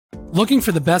Looking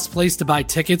for the best place to buy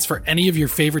tickets for any of your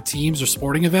favorite teams or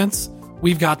sporting events?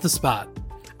 We've got the spot.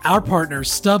 Our partner,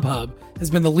 StubHub, has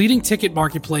been the leading ticket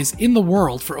marketplace in the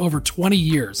world for over 20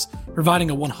 years, providing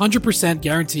a 100%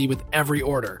 guarantee with every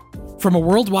order. From a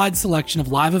worldwide selection of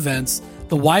live events,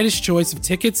 the widest choice of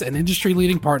tickets and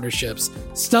industry-leading partnerships,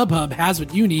 StubHub has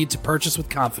what you need to purchase with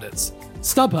confidence.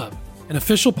 StubHub, an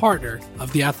official partner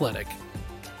of The Athletic.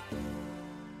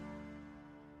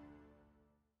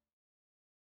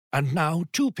 And now,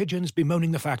 two pigeons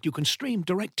bemoaning the fact you can stream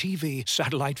DirecTV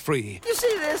satellite-free. You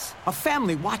see this? A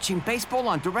family watching baseball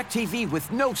on DirecTV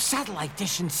with no satellite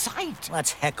dish in sight.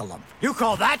 Let's heckle them. You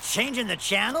call that changing the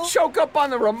channel? Choke up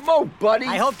on the remote, buddy.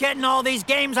 I hope getting all these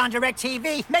games on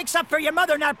DirecTV makes up for your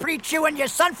mother not pre-chewing your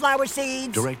sunflower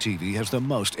seeds. DirecTV has the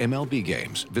most MLB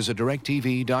games. Visit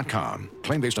DirecTV.com.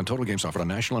 Claim based on total games offered on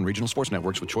national and regional sports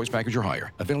networks with choice package or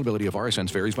higher. Availability of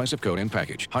RSNs varies by zip code and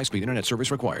package. High-speed internet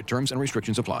service required. Terms and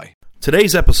restrictions apply.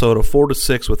 Today's episode of 4 to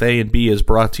 6 with A and B is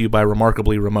brought to you by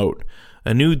Remarkably Remote,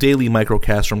 a new daily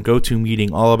microcast from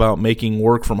GoToMeeting all about making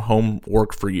work from home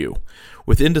work for you.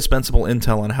 With indispensable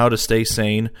intel on how to stay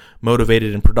sane,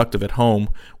 motivated, and productive at home,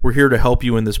 we're here to help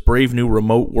you in this brave new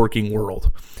remote working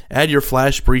world. Add your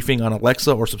flash briefing on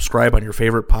Alexa or subscribe on your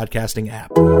favorite podcasting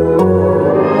app.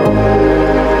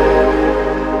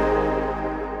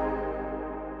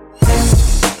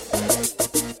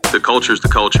 The culture is the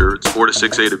culture. It's 4 to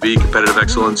 6 A to B, competitive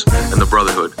excellence, and the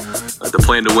brotherhood. The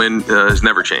plan to win has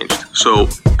never changed. So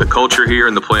the culture here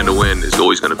and the plan to win is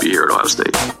always going to be here at Ohio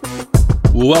State.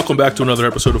 Well, welcome back to another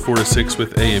episode of 4 to 6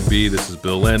 with A and B. This is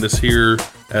Bill Landis here,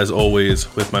 as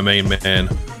always, with my main man,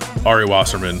 Ari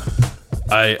Wasserman.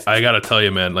 I got to tell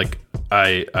you, man, like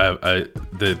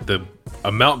the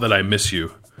amount that I miss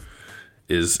you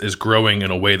is growing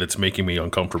in a way that's making me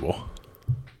uncomfortable.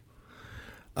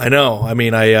 I know. I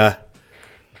mean,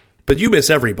 but you miss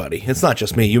everybody. It's not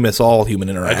just me. You miss all human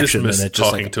interaction. I just miss and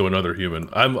talking to another human.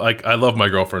 I love my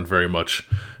girlfriend very much,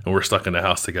 and we're stuck in the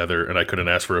house together, and I couldn't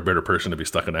ask for a better person to be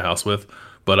stuck in the house with,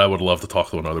 but I would love to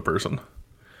talk to another person.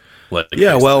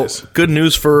 Yeah, well, good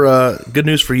news for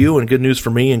you, and good news for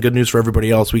me, and good news for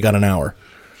everybody else. We got an hour.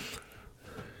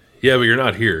 Yeah, but you're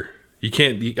not here. I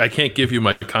can't give you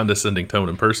my condescending tone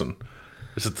in person.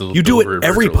 You do it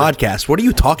every podcast. What are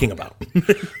you talking about?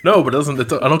 No, but I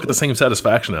don't get the same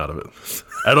satisfaction out of it.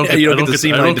 I don't get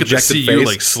to see you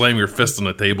like slam your fist on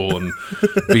the table and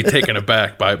be taken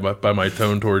aback by my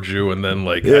tone towards you, and then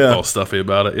like act all stuffy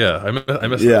about it. Yeah, I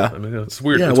miss that. I mean, it's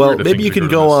weird. Yeah, it's well, weird maybe you can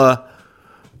go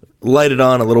light it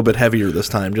on a little bit heavier this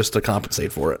time, just to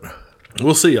compensate for it.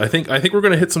 We'll see. I think we're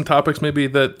going to hit some topics maybe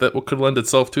that could lend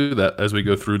itself to that as we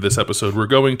go through this episode. We're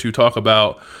going to talk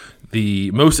about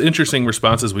the most interesting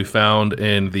responses we found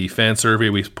in the fan survey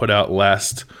we put out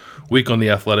last week on The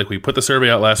Athletic. We put the survey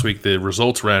out last week. The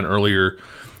results ran earlier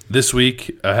this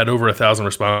week. I had over 1,000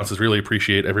 responses. Really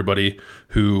appreciate everybody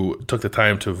who took the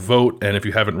time to vote. And if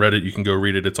you haven't read it, you can go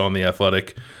read it. It's on The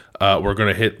Athletic. We're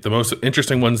going to hit the most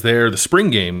interesting ones there. The spring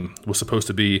game was supposed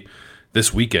to be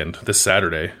this weekend, this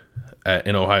Saturday,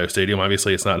 in Ohio Stadium.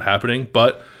 Obviously, it's not happening,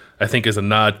 but I think as a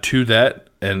nod to that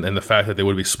and the fact that they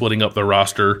would be splitting up the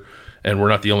roster, and we're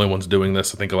not the only ones doing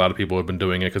this. I think a lot of people have been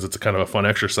doing it because it's a kind of a fun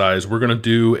exercise. We're going to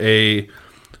do a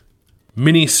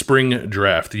mini spring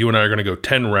draft. You and I are going to go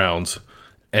 10 rounds,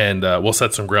 and we'll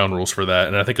set some ground rules for that.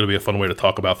 And I think it'll be a fun way to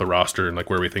talk about the roster and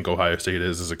like where we think Ohio State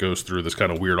is as it goes through this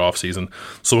kind of weird offseason.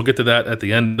 So we'll get to that at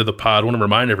the end of the pod. I want to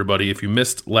remind everybody, if you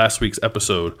missed last week's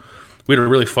episode, we had a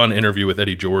really fun interview with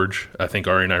Eddie George. I think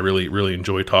Ari and I really, really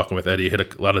enjoyed talking with Eddie. Hit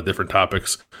a lot of different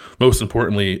topics. Most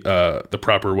importantly, the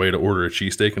proper way to order a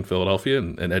cheesesteak in Philadelphia,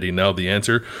 and Eddie nailed the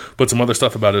answer. But some other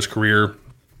stuff about his career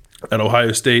at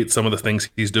Ohio State, some of the things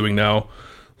he's doing now,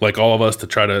 like all of us, to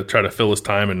try to fill his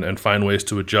time and find ways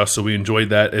to adjust. So we enjoyed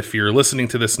that. If you're listening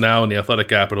to this now in the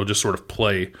Athletic app, it'll just sort of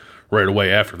play right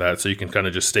away after that, so you can kind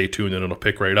of just stay tuned and it'll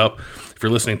pick right up. If you're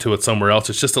listening to it somewhere else,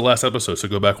 it's just the last episode, so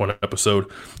go back one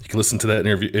episode. You can listen to that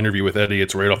interview with Eddie.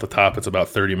 It's right off the top. It's about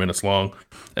 30 minutes long,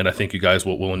 and I think you guys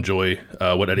will enjoy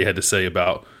what Eddie had to say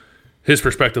about his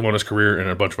perspective on his career and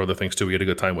a bunch of other things too. We had a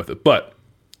good time with it. But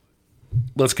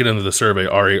let's get into the survey.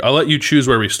 Ari, I'll let you choose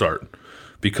where we start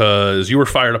because you were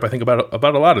fired up, I think, about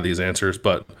a lot of these answers,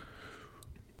 but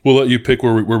we'll let you pick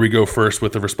where we go first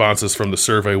with the responses from the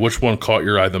survey. Which one caught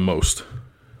your eye the most?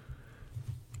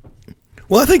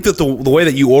 Well, I think that the way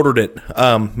that you ordered it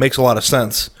makes a lot of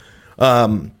sense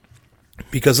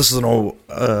because this is an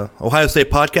Ohio State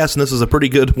podcast, and this is a pretty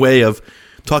good way of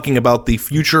talking about the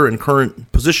future and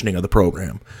current positioning of the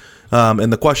program.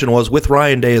 And the question was, with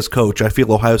Ryan Day as coach, I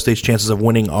feel Ohio State's chances of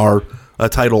winning our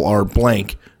title are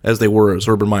blank. as they were as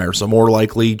Urban Meyer. So more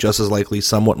likely, just as likely,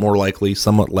 somewhat more likely,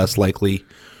 somewhat less likely.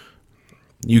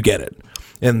 You get it.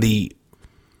 And the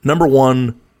number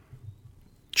one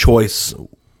choice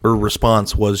or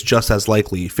response was just as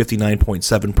likely,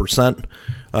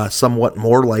 59.7%. Somewhat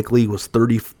more likely was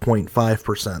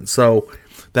 30.5%. So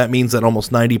that means that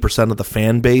almost 90% of the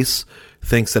fan base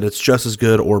thinks that it's just as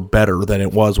good or better than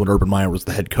it was when Urban Meyer was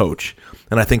the head coach.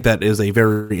 And I think that is a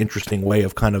very interesting way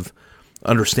of kind of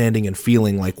understanding and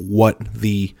feeling like what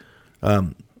the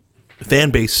fan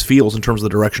base feels in terms of the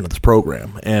direction of this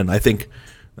program. And I think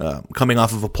coming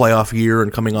off of a playoff year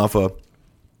and coming off a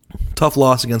tough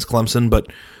loss against Clemson, but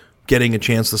getting a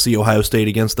chance to see Ohio State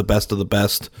against the best of the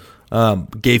best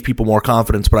gave people more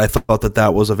confidence. But I thought that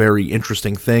that was a very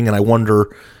interesting thing, and I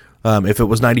wonder if it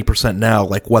was 90% now,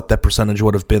 like what that percentage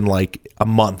would have been like a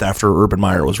month after Urban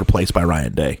Meyer was replaced by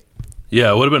Ryan Day.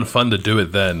 Yeah, it would have been fun to do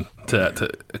it then,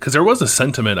 because there was a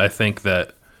sentiment, I think,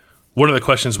 that one of the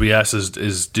questions we asked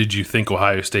is did you think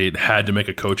Ohio State had to make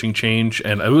a coaching change?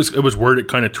 And it was worded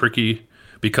kind of tricky,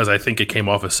 because I think it came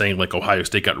off as saying like Ohio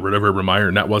State got rid of Urban Meyer,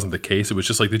 and that wasn't the case. It was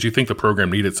just like, did you think the program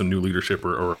needed some new leadership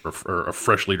or a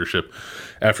fresh leadership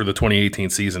after the 2018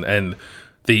 season? And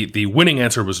the winning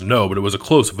answer was no, but it was a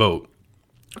close vote.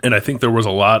 And I think there was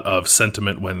a lot of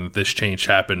sentiment when this change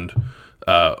happened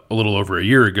a little over a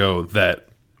year ago that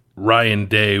Ryan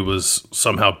Day was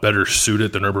somehow better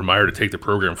suited than Urban Meyer to take the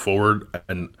program forward.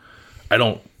 And I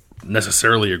don't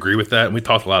necessarily agree with that, and we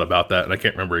talked a lot about that, and I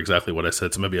can't remember exactly what I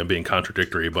said, so maybe I'm being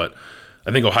contradictory, but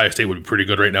I think Ohio State would be pretty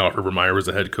good right now if Urban Meyer was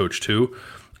the head coach too.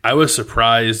 I was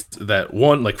surprised that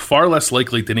one, like far less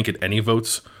likely didn't get any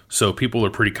votes, so people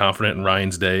are pretty confident in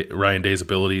Ryan Day's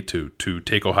ability to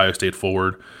take Ohio State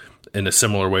forward in a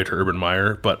similar way to Urban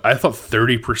Meyer, but I thought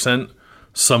 30%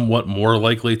 somewhat more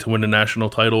likely to win a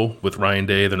national title with Ryan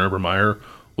Day than Urban Meyer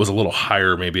was a little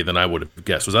higher maybe than I would have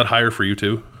guessed. Was that higher for you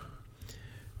too?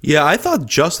 Yeah, I thought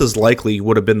just as likely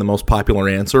would have been the most popular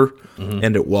answer,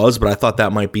 and it was, but I thought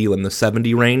that might be in the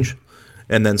 70 range,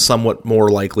 and then somewhat more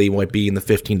likely might be in the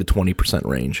 15 to 20%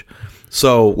 range.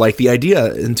 So, like, the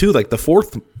idea, and two, like, the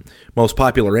fourth most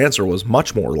popular answer was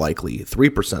much more likely,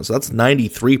 3%, so that's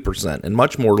 93%, and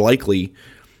much more likely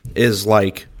is,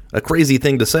 like, a crazy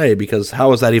thing to say, because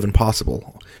how is that even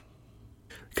possible?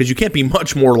 Because you can't be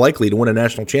much more likely to win a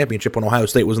national championship when Ohio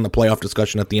State was in the playoff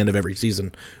discussion at the end of every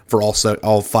season for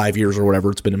all 5 years or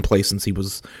whatever it's been in place since he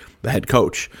was the head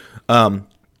coach. But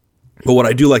what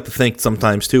I do like to think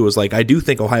sometimes too is like I do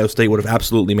think Ohio State would have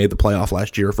absolutely made the playoff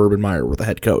last year if Urban Meyer were the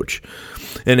head coach.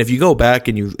 And if you go back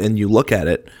and you look at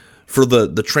it, for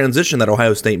the transition that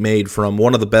Ohio State made from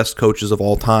one of the best coaches of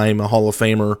all time, a Hall of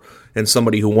Famer, and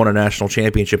somebody who won a national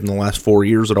championship in the last 4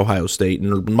 years at Ohio State,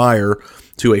 and Urban Meyer,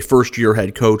 to a first-year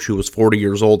head coach who was 40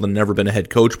 years old and never been a head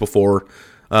coach before,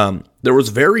 there was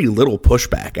very little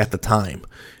pushback at the time.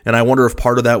 And I wonder if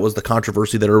part of that was the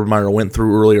controversy that Urban Meyer went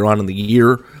through earlier on in the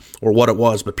year, or what it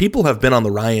was. But people have been on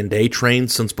the Ryan Day train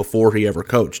since before he ever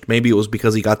coached. Maybe it was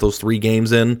because he got those 3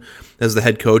 games in as the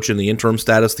head coach in the interim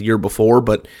status the year before.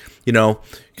 But, you know,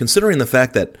 considering the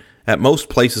fact that at most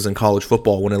places in college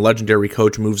football, when a legendary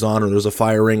coach moves on or there's a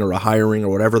firing or a hiring or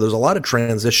whatever, there's a lot of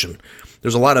transition.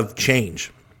 There's a lot of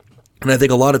change. And I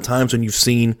think a lot of times when you've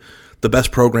seen the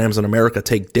best programs in America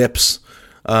take dips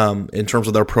in terms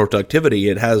of their productivity,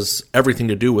 it has everything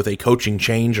to do with a coaching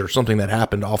change or something that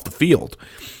happened off the field.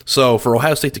 So for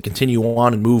Ohio State to continue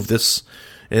on and move this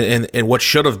in what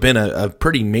should have been a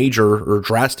pretty major or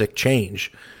drastic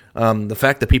change, the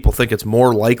fact that people think it's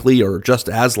more likely or just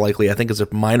as likely, I think is a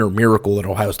minor miracle that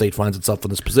Ohio State finds itself in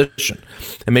this position.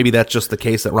 And maybe that's just the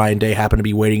case that Ryan Day happened to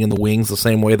be waiting in the wings the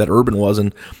same way that Urban was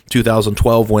in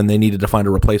 2012 when they needed to find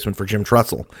a replacement for Jim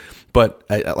Tressel. But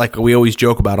like we always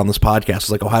joke about on this podcast, it's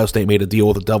like Ohio State made a deal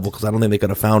with the devil because I don't think they could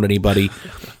have found anybody,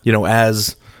 you know,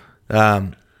 as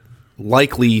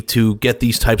likely to get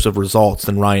these types of results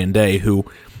than Ryan Day, who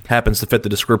happens to fit the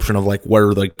description of like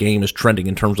where the game is trending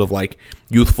in terms of like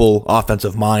youthful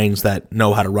offensive minds that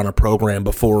know how to run a program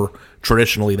before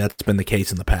traditionally that's been the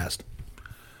case in the past.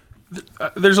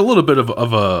 There's a little bit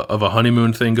of a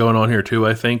honeymoon thing going on here too,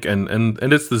 I think, and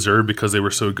it's deserved because they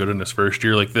were so good in this first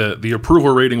year. Like the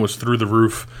approval rating was through the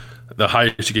roof. The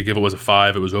highest you could give it was a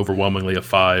 5. It was overwhelmingly a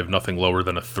 5, nothing lower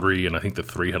than a 3, and I think the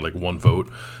 3 had like 1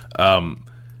 vote.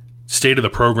 State of the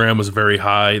program was very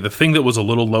high. The thing that was a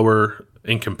little lower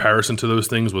in comparison to those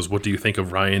things was, what do you think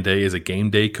of Ryan Day as a game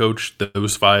day coach?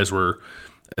 Those 5s were,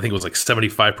 I think it was like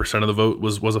 75% of the vote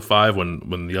was a 5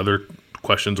 when the other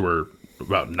questions were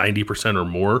about 90% or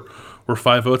more were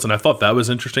 5 votes. And I thought that was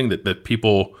interesting that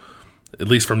people at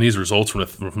least from these results, from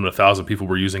the 1,000 people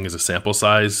we're using as a sample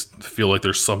size, feel like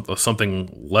there's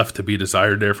something left to be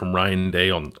desired there from Ryan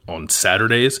Day on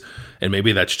Saturdays, and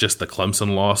maybe that's just the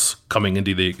Clemson loss coming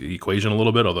into the equation a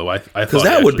little bit. Although I thought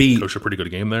that would be coached a pretty good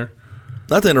game there.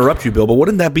 Not to interrupt you, Bill, but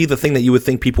wouldn't that be the thing that you would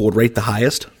think people would rate the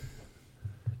highest?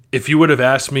 If you would have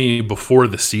asked me before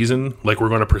the season, like, we're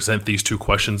going to present these two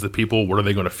questions to people, what are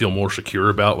they going to feel more secure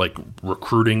about, like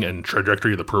recruiting and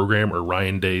trajectory of the program or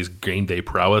Ryan Day's game day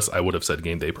prowess, I would have said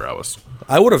game day prowess.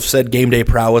 I would have said game day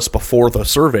prowess before the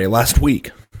survey last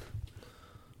week.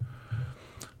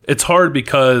 It's hard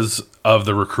because of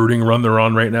the recruiting run they're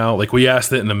on right now. Like, we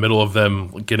asked it in the middle of them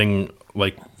getting,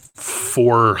 like,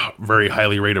 4 very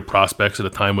highly rated prospects at a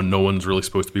time when no one's really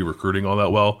supposed to be recruiting all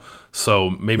that well. So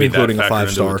maybe including that factored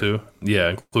into 5-star it too. Yeah,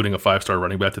 including a 5-star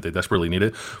running back that they desperately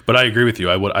needed. But I agree with you.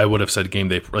 I would have said game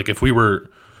day. Like, if we weren't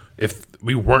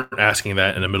asking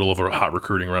that in the middle of a hot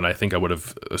recruiting run, I think I would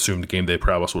have assumed game day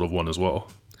prowess would have won as well.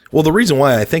 Well, the reason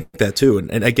why I think that too,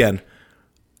 and again,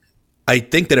 I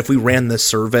think that if we ran this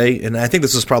survey, and I think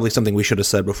this is probably something we should have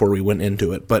said before we went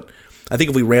into it, but I think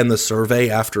if we ran this survey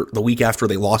after the week after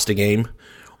they lost a game,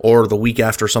 or the week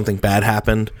after something bad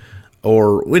happened,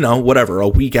 or whatever, a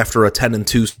week after a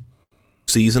 10-2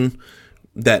 season,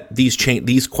 that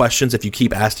these questions, if you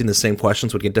keep asking the same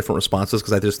questions, would get different responses,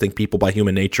 because I just think people by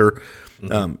human nature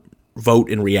vote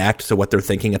and react to what they're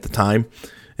thinking at the time.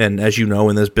 And as you know,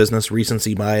 in this business,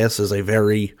 recency bias is a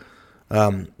very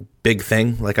big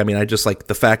thing. Like, I mean, I just like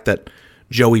the fact that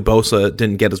Joey Bosa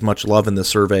didn't get as much love in the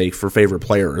survey for favorite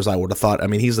player as I would have thought. I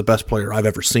mean, he's the best player I've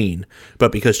ever seen,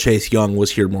 but because Chase Young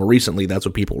was here more recently, that's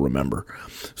what people remember.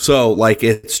 So, like,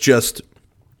 it's just,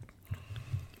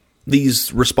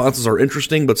 these responses are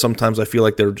interesting, but sometimes I feel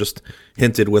like they're just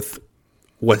hinted with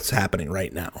what's happening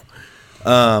right now.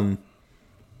 And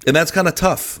that's kind of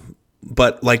tough.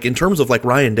 But, like, in terms of, like,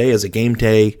 Ryan Day as a game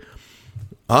day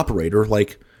operator,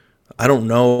 like, I don't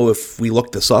know if we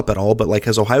looked this up at all, but, like,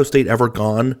 has Ohio State ever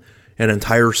gone an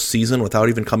entire season without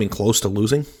even coming close to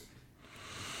losing?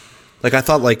 Like, I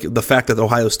thought, like, the fact that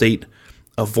Ohio State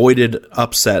avoided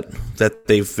upset that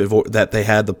they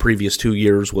had the previous 2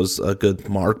 years was a good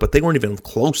mark, but they weren't even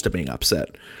close to being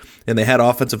upset. And they had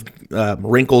offensive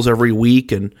wrinkles every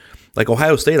week, and, like,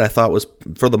 Ohio State, I thought, was,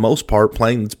 for the most part,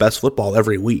 playing its best football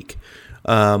every week.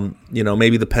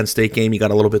 Maybe the Penn State game, you got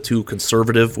a little bit too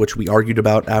conservative, which we argued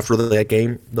about after that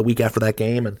game, the week after that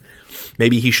game, and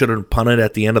maybe he should have punted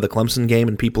at the end of the Clemson game,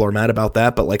 and people are mad about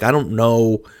that. But, like, I don't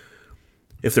know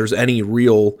if there's any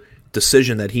real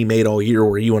decision that he made all year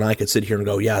where you and I could sit here and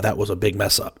go, yeah, that was a big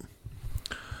mess up.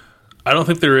 I don't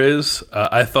think there is.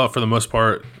 I thought for the most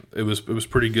part it was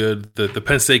pretty good. The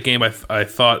Penn State game, I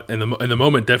thought in the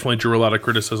moment definitely drew a lot of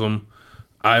criticism.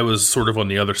 I was sort of on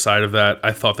the other side of that.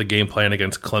 I thought the game plan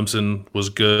against Clemson was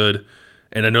good,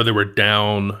 and I know they were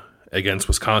down against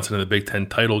Wisconsin in the Big Ten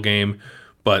title game,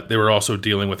 but they were also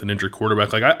dealing with an injured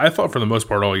quarterback. Like, I thought for the most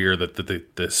part all year that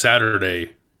the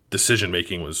Saturday decision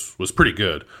making was pretty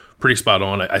good, pretty spot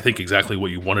on. I think exactly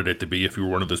what you wanted it to be if you were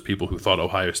one of those people who thought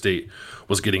Ohio State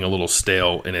was getting a little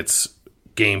stale in its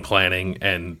game planning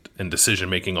and decision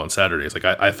making on Saturdays. Like,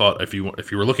 I thought if you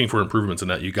were looking for improvements in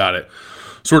that, you got it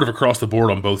sort of across the board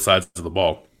on both sides of the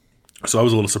ball. So I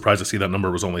was a little surprised to see that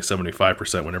number was only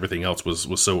 75% when everything else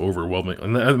was so overwhelming.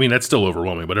 And I mean, that's still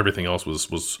overwhelming, but everything else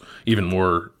was even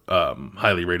more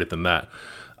highly rated than that.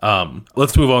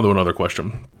 Let's move on to another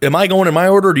question. Am I going in my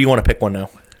order, or do you want to pick one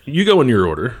now? You go in your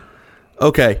order.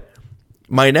 Okay.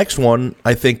 My next one,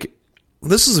 I think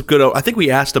this is a good. I think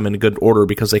we asked them in a good order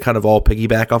because they kind of all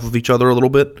piggyback off of each other a little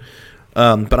bit.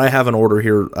 But I have an order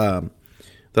here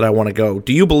that I want to go.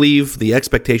 Do you believe the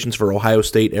expectations for Ohio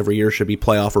State every year should be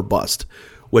playoff or bust?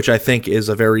 Which I think is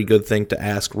a very good thing to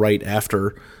ask right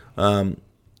after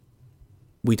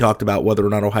we talked about whether or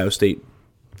not Ohio State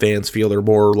fans feel they're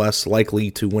more or less likely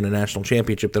to win a national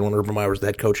championship than when Urban Meyer was the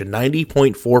head coach. And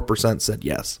 90.4% said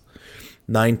yes.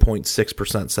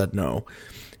 9.6% said no.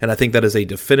 And I think that is a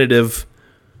definitive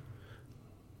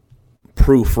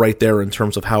proof right there in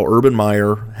terms of how Urban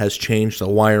Meyer has changed the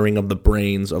wiring of the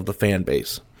brains of the fan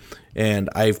base. And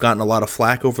I've gotten a lot of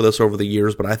flack over this over the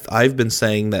years, but I've been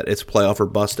saying that it's playoff or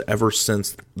bust ever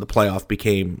since the playoff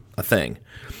became a thing.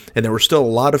 And there were still a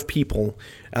lot of people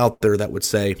out there that would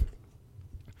say,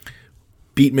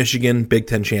 beat Michigan, Big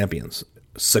Ten champions,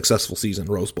 successful season,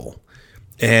 Rose Bowl.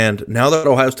 And now that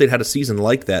Ohio State had a season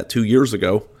like that 2 years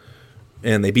ago,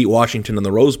 and they beat Washington in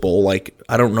the Rose Bowl, like,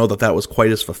 I don't know that that was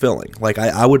quite as fulfilling. Like,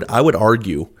 I would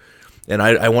argue, and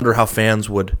I wonder how fans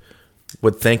would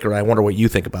would think, or I wonder what you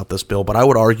think about this, Bill, but I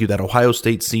would argue that Ohio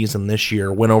State's season this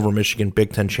year, win over Michigan,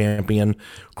 Big Ten champion,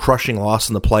 crushing loss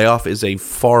in the playoff, is a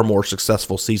far more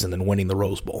successful season than winning the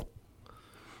Rose Bowl.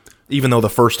 Even though the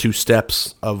first two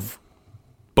steps of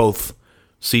both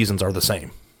seasons are the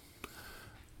same.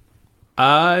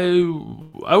 I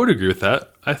would agree with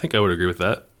that. I think I would agree with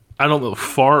that. I don't know,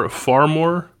 far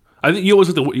more. I think you always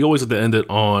have to end it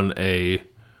on a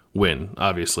win,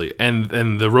 obviously.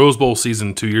 And the Rose Bowl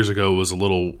season 2 years ago was a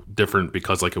little different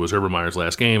because like it was Urban Meyer's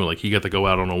last game, and like he got to go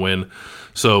out on a win.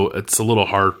 So it's a little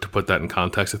hard to put that in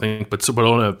context, I think. But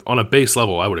on a base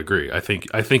level, I would agree. I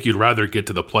think you'd rather get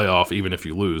to the playoff even if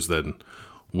you lose than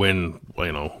win,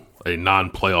 a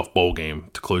non-playoff bowl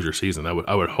game to close your season.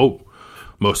 I would hope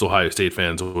most Ohio State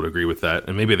fans would agree with that,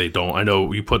 and maybe they don't. I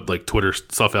know you put like Twitter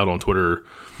stuff out on Twitter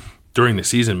during the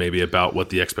season maybe about what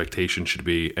the expectation should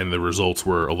be, and the results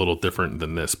were a little different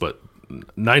than this, but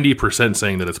 90%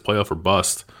 saying that it's playoff or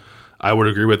bust, I would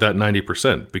agree with that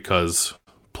 90% because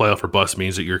playoff or bust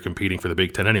means that you're competing for the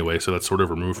Big Ten anyway, so that's sort of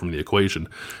removed from the equation.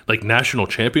 Like national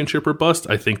championship or bust,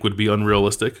 I think would be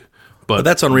unrealistic. But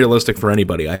that's unrealistic for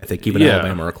anybody, I think, even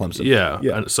Alabama or Clemson.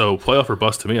 Yeah. So playoff or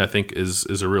bust to me, I think, is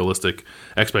a realistic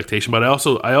expectation. But I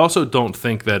also don't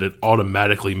think that it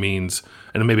automatically means,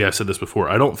 and maybe I've said this before,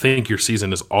 I don't think your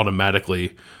season is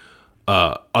automatically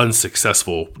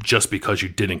unsuccessful just because you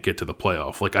didn't get to the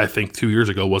playoff. Like I think 2 years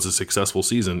ago was a successful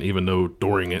season, even though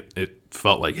during it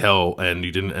felt like hell and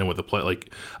you didn't end with the play.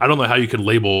 Like I don't know how you could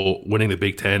label winning the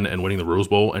Big Ten and winning the Rose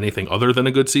Bowl anything other than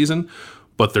a good season.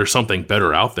 But there's something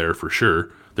better out there for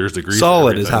sure. There's degrees.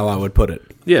 Solid is how I would put it.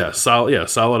 Yeah, solid. Yeah,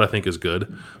 solid. I think is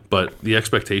good. But the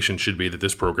expectation should be that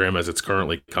this program, as it's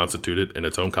currently constituted in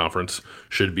its own conference,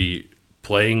 should be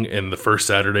playing in the first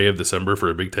Saturday of December for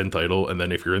a Big Ten title. And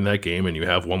then if you're in that game and you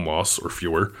have one loss or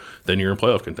fewer, then you're in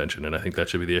playoff contention. And I think that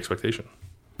should be the expectation.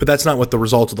 But that's not what the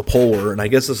results of the poll were. And I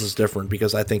guess this is different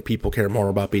because I think people care more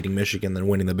about beating Michigan than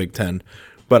winning the Big Ten.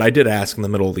 But I did ask in the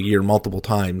middle of the year multiple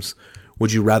times,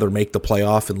 would you rather make the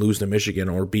playoff and lose to Michigan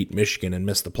or beat Michigan and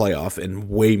miss the playoff? And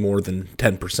way more than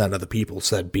 10% of the people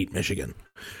said beat Michigan.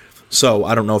 So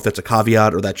I don't know if that's a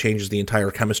caveat or that changes the entire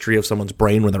chemistry of someone's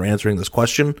brain when they're answering this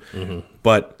question. Mm-hmm.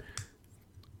 But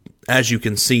as you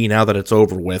can see now that it's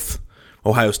over with,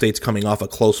 Ohio State's coming off a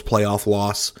close playoff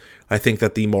loss. I think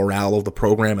that the morale of the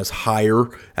program is higher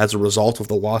as a result of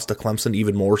the loss to Clemson,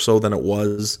 even more so than it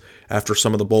was after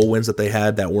some of the bowl wins that they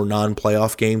had that were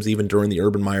non-playoff games, even during the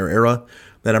Urban Meyer era.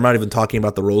 Then I'm not even talking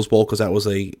about the Rose Bowl because that was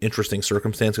a interesting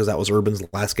circumstance because that was Urban's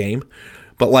last game.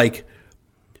 But like,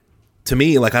 to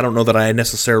me, like I don't know that I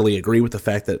necessarily agree with the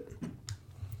fact that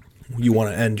you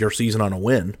want to end your season on a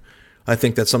win. I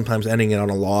think that sometimes ending it on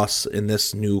a loss in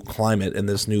this new climate, in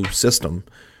this new system,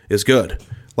 is good.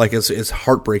 Like as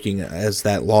heartbreaking as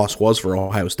that loss was for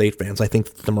Ohio State fans, I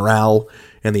think the morale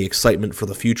and the excitement for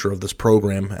the future of this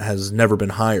program has never been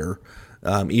higher.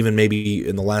 Even maybe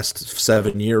in the last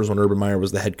 7 years when Urban Meyer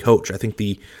was the head coach, I think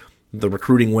the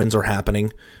recruiting wins are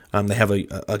happening. They have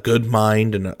a good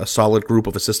mind and a solid group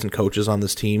of assistant coaches on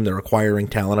this team. They're acquiring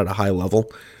talent at a high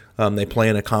level. They play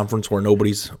in a conference where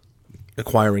nobody's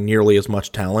acquiring nearly as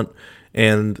much talent,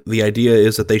 and the idea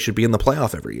is that they should be in the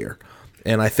playoff every year.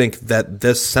 And I think that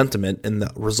this sentiment and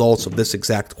the results of this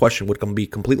exact question would be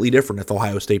completely different if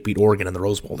Ohio State beat Oregon in the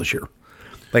Rose Bowl this year.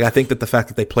 Like I think that the fact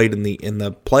that they played in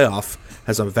the playoff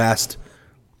has a vast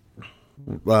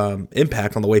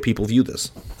impact on the way people view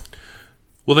this.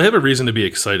 Well, they have a reason to be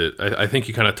excited. I think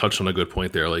you kind of touched on a good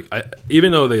point there. Like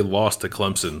even though they lost to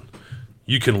Clemson,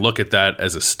 you can look at that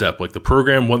as a step. Like the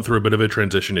program went through a bit of a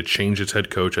transition. It changed its head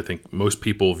coach. I think most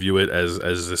people view it as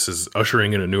this is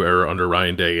ushering in a new era under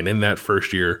Ryan Day. And in that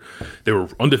first year, they were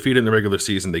undefeated in the regular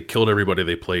season. They killed everybody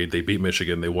they played. They beat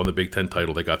Michigan. They won the Big Ten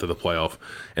title. They got to the playoff.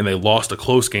 And they lost a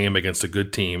close game against a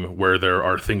good team where there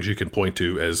are things you can point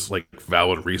to as like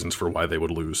valid reasons for why they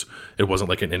would lose. It wasn't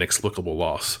like an inexplicable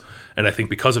loss. And I think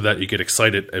because of that, you get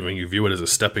excited. I mean, you view it as a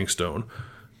stepping stone.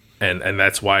 And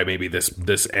that's why maybe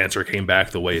this answer came back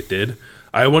the way it did.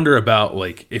 I wonder about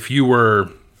like if you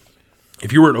were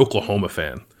an Oklahoma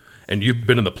fan and you've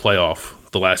been in the playoff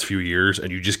the last few years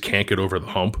and you just can't get over the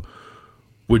hump,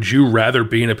 would you rather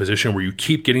be in a position where you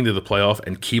keep getting to the playoff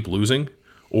and keep losing,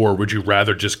 or would you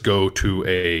rather just go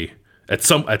to at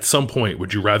some point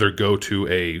would you rather go to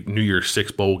a New Year's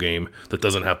Six bowl game that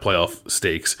doesn't have playoff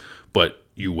stakes but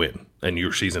you win and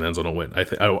your season ends on a win?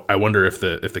 I wonder if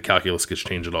the calculus gets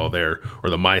changed at all there, or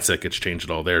the mindset gets changed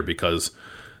at all there, because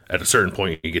at a certain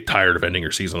point you get tired of ending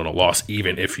your season on a loss,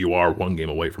 even if you are one game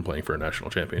away from playing for a national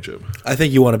championship. I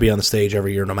think you want to be on the stage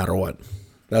every year no matter what.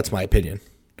 That's my opinion.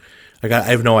 Like I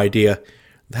have no idea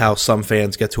how some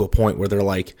fans get to a point where they're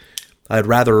like, I'd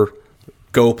rather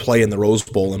go play in the Rose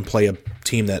Bowl and play a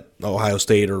team that Ohio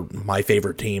State or my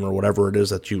favorite team or whatever it is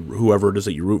that whoever it is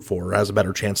that you root for has a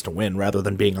better chance to win rather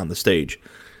than being on the stage.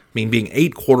 I mean, being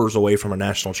 8 quarters away from a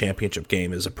national championship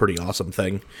game is a pretty awesome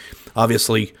thing.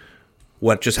 Obviously,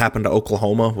 what just happened to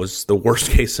Oklahoma was the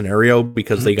worst case scenario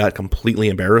because they got completely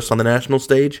embarrassed on the national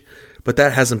stage, but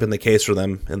that hasn't been the case for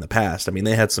them in the past. I mean,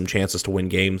 they had some chances to win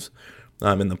games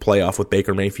in the playoff with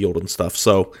Baker Mayfield and stuff.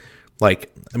 So,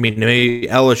 like, I mean, maybe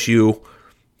LSU,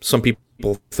 some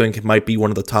people think it might be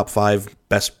one of the top 5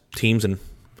 best teams in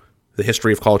the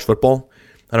history of college football.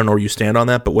 I don't know where you stand on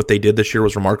that, but what they did this year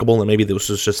was remarkable, and maybe this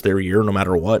was just their year no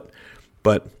matter what.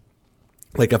 But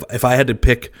like if I had to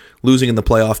pick losing in the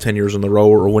playoff 10 years in a row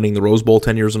or winning the Rose Bowl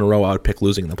 10 years in a row, I would pick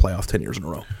losing in the playoff 10 years in a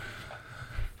row.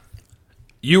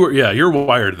 You're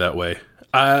wired that way.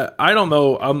 I don't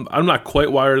know. I'm not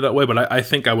quite wired that way, but I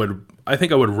think I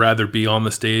would rather be on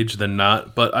the stage than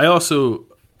not. But I also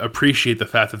appreciate the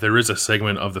fact that there is a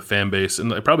segment of the fan base,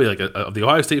 and probably like of the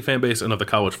Ohio State fan base and of the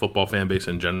college football fan base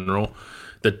in general,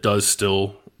 that does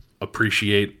still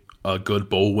appreciate a good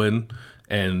bowl win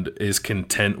and is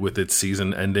content with its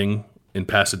season ending in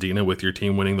Pasadena with your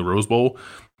team winning the Rose Bowl.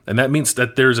 And that means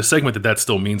that there's a segment that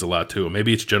still means a lot too.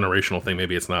 Maybe it's a generational thing,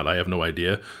 maybe it's not. I have no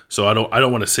idea. So I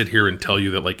don't want to sit here and tell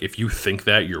you that, like, if you think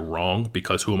that, you're wrong,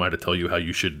 because who am I to tell you how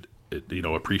you should,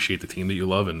 appreciate the team that you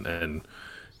love and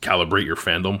calibrate your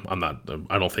fandom.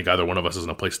 I don't think either one of us is in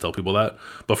a place to tell people that.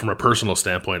 But from a personal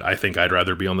standpoint, I think I'd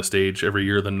rather be on the stage every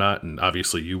year than not, and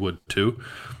obviously you would too.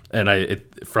 And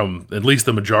from at least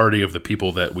the majority of the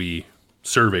people that we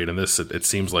surveyed in this, it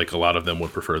seems like a lot of them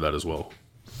would prefer that as well.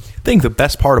 I think the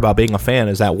best part about being a fan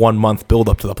is that 1 month build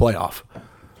up to the playoff.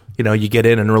 You get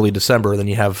in early December, then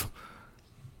you have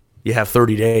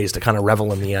 30 days to kind of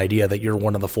revel in the idea that you're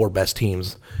one of the 4 best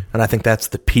teams. And I think that's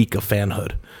the peak of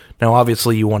fanhood. Now,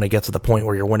 obviously, you want to get to the point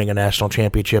where you're winning a national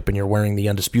championship and you're wearing the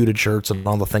undisputed shirts and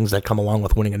all the things that come along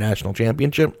with winning a national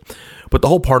championship. But the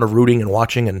whole part of rooting and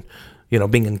watching and,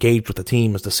 being engaged with the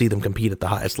team is to see them compete at the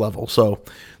highest level. So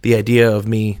the idea of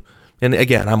me, and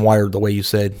again, I'm wired the way you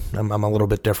said, I'm a little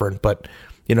bit different, but,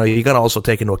 you got to also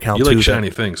take into account, you like shiny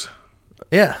things.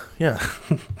 Yeah. I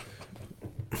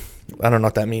don't know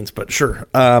what that means, but sure.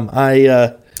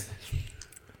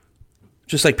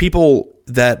 Just like people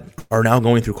that are now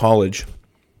going through college,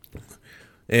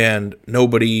 and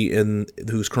nobody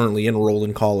who's currently enrolled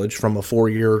in college from a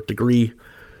 4-year degree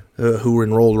who were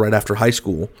enrolled right after high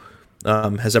school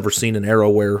has ever seen an era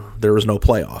where there is no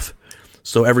playoff.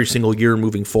 So every single year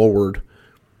moving forward,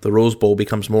 the Rose Bowl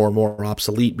becomes more and more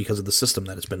obsolete because of the system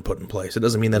that has been put in place. It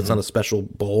doesn't mean that it's not a special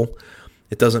bowl.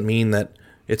 It doesn't mean that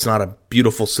it's not a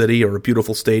beautiful city or a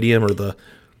beautiful stadium, or the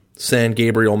San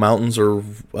Gabriel Mountains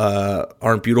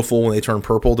aren't beautiful when they turn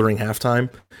purple during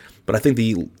halftime. But I think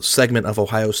the segment of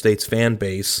Ohio State's fan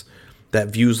base that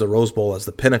views the Rose Bowl as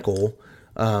the pinnacle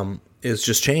is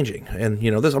just changing. And,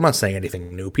 I'm not saying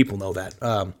anything new. People know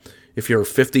that. If you're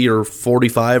 50 or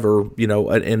 45 or,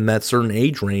 in that certain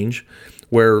age range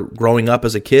where growing up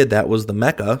as a kid, that was the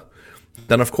Mecca,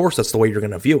 then of course that's the way you're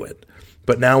going to view it.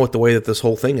 But now with the way that this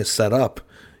whole thing is set up,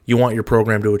 you want your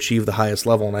program to achieve the highest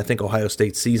level. And I think Ohio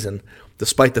State's season,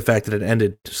 despite the fact that it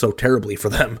ended so terribly for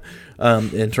them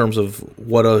in terms of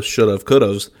woulda, shoulda,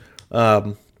 couldas,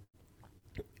 I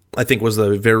think was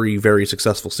a very, very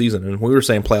successful season. And we were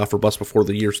saying playoff or bust before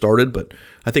the year started, but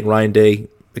I think Ryan Day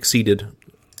exceeded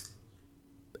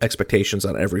expectations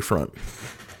on every front.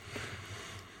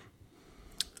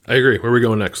 I agree. Where are we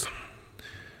going next?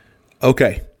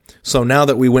 Okay. So now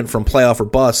that we went from playoff or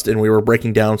bust and we were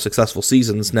breaking down successful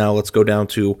seasons, now let's go down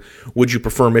to, would you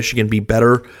prefer Michigan be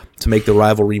better to make the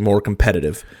rivalry more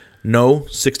competitive? No,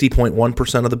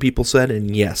 60.1% of the people said,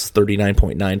 and yes,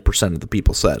 39.9% of the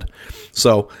people said.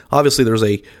 So obviously there's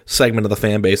a segment of the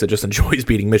fan base that just enjoys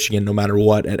beating Michigan no matter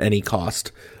what at any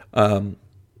cost.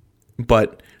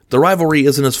 But the rivalry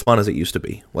isn't as fun as it used to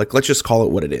be. Like, let's just call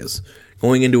it what it is.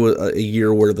 Going into a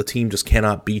year where the team just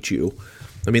cannot beat you.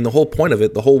 I mean, the whole point of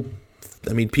it,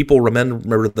 people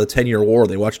remember the 10-year war.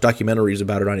 They watch documentaries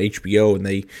about it on HBO, and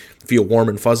they feel warm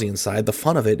and fuzzy inside. The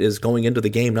fun of it is going into the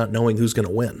game not knowing who's going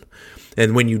to win.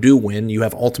 And when you do win, you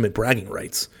have ultimate bragging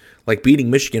rights. Like,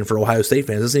 beating Michigan for Ohio State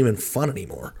fans isn't even fun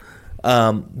anymore.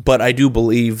 But I do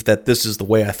believe that this is the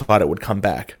way I thought it would come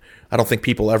back. I don't think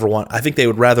people ever I think they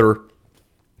would rather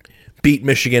beat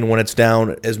Michigan when it's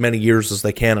down as many years as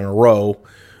they can in a row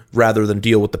rather than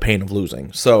deal with the pain of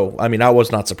losing. So, I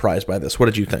was not surprised by this. What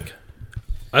did you think?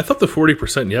 I thought the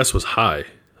 40% yes was high.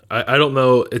 I don't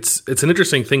know. It's an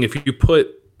interesting thing. If you put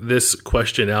this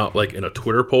question out like in a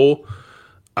Twitter poll,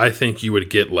 I think you would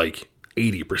get like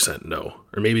 80% no,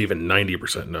 or maybe even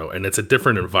 90% no. And it's a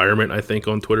different environment, I think,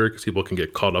 on Twitter because people can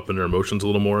get caught up in their emotions a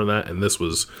little more in that. And this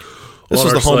was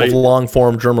the home of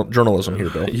long-form journalism here,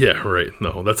 Bill. Yeah, right.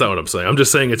 No, that's not what I'm saying. I'm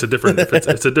just saying it's a different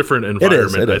it's a different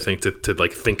environment, I think, to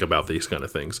like think about these kind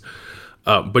of things.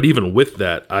 But even with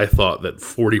that, I thought that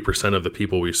 40% of the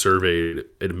people we surveyed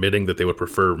admitting that they would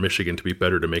prefer Michigan to be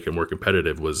better to make it more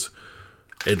competitive was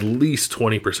at least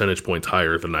 20 percentage points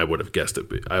higher than I would have guessed it.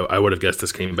 I would have guessed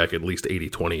this came back at least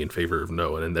 80-20 in favor of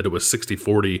no, and that it was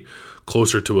 60-40,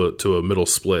 closer to a middle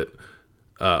split.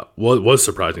 Was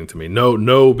surprising to me.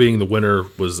 No being the winner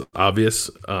was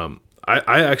obvious. I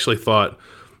actually thought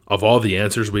of all the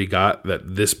answers we got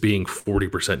that this being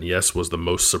 40% yes was the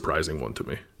most surprising one to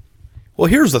me. Well,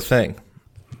 here's the thing.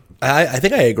 I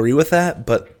think I agree with that,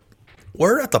 but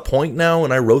we're at the point now,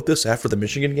 and I wrote this after the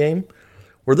Michigan game,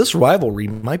 where this rivalry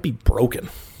might be broken.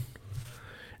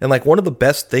 And like one of the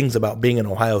best things about being an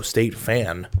Ohio State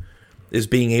fan is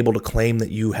being able to claim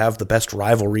that you have the best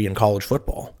rivalry in college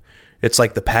football. It's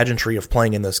like the pageantry of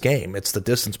playing in this game. It's the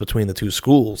distance between the two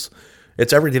schools.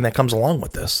 It's everything that comes along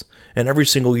with this. And every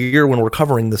single year when we're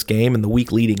covering this game and the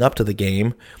week leading up to the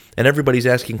game, and everybody's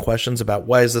asking questions about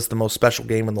why is this the most special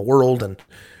game in the world, and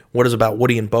what is about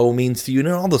Woody and Bo means to you, and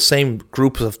all the same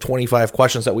groups of 25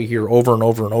 questions that we hear over and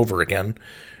over and over again,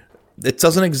 it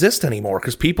doesn't exist anymore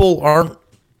because people aren't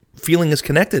feeling as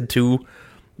connected to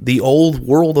the old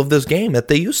world of this game that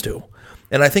they used to.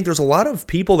 And I think there's a lot of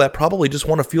people that probably just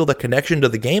want to feel the connection to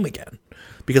the game again.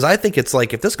 Because I think it's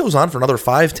like, if this goes on for another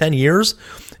 5-10 years,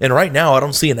 and right now I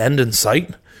don't see an end in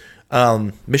sight.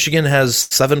 Michigan has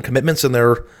 7 commitments in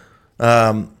their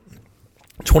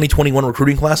 2021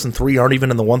 recruiting class, and 3 aren't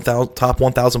even in the top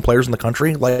 1,000 players in the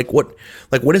country. Like,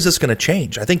 when is this going to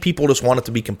change? I think people just want it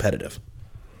to be competitive.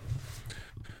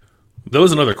 That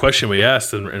was another question we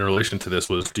asked in relation to this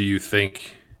was, do you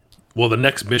think, will the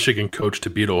next Michigan coach to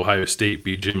beat Ohio State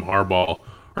be Jim Harbaugh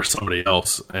or somebody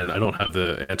else? And I don't have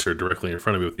the answer directly in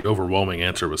front of me, but the overwhelming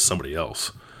answer was somebody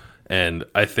else. And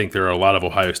I think there are a lot of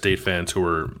Ohio State fans who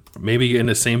are maybe in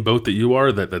the same boat that you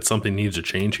are, that something needs to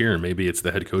change here, and maybe it's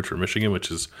the head coach for Michigan,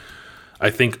 which is, I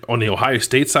think, on the Ohio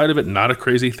State side of it, not a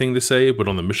crazy thing to say, but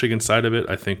on the Michigan side of it,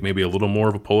 I think maybe a little more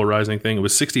of a polarizing thing. It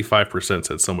was 65%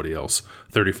 said somebody else,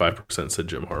 35% said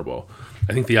Jim Harbaugh.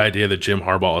 I think the idea that Jim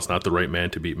Harbaugh is not the right man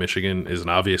to beat Michigan is an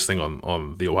obvious thing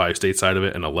on the Ohio State side of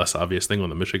it, and a less obvious thing on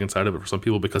the Michigan side of it for some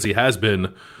people, because he has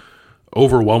been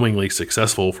overwhelmingly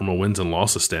successful from a wins and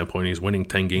losses standpoint. He's winning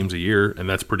 10 games a year, and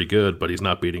that's pretty good, but he's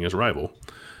not beating his rival.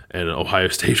 And Ohio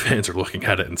State fans are looking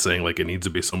at it and saying, like, it needs to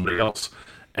be somebody else.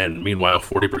 And meanwhile,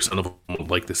 40% of them would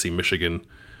like to see Michigan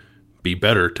be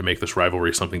better to make this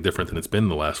rivalry something different than it's been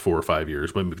the last 4 or 5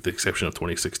 years, with the exception of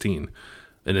 2016.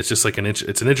 And it's just like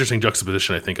it's an interesting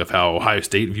juxtaposition, I think, of how Ohio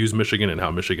State views Michigan and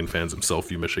how Michigan fans themselves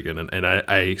view Michigan. And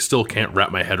I still can't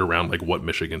wrap my head around like what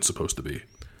Michigan's supposed to be.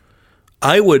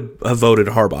 I would have voted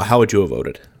Harbaugh. How would you have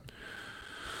voted?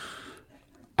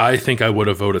 I think I would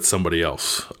have voted somebody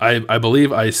else. I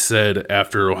believe I said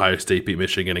after Ohio State beat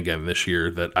Michigan again this year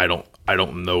that I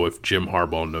don't know if Jim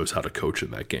Harbaugh knows how to coach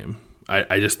in that game.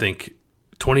 I just think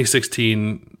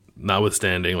 2016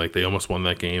 notwithstanding, like, they almost won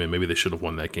that game, and maybe they should have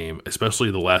won that game.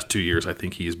 Especially the last 2 years, I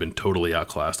think he's been totally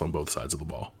outclassed on both sides of the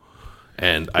ball.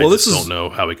 And I don't know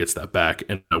how he gets that back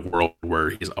in a world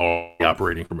where he's already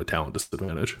operating from a talent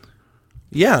disadvantage.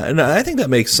 Yeah, and I think that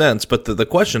makes sense. But the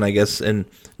question, I guess, and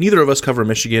neither of us cover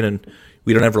Michigan, and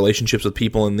we don't have relationships with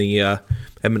people in the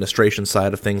administration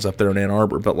side of things up there in Ann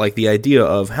Arbor, but like the idea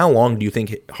of how long do you think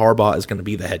Harbaugh is going to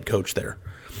be the head coach there?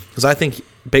 Because I think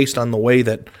based on the way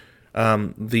that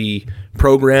the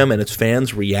program and its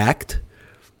fans react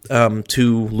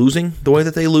to losing the way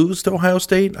that they lose to Ohio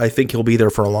State, I think he'll be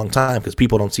there for a long time because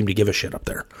people don't seem to give a shit up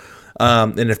there.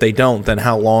 And if they don't, then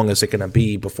how long is it going to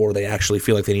be before they actually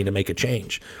feel like they need to make a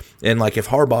change? And like if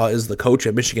Harbaugh is the coach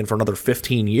at Michigan for another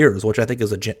 15 years, which I think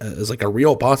is like a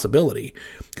real possibility,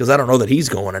 because I don't know that he's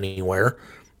going anywhere,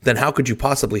 then how could you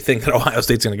possibly think that Ohio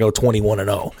State's going to go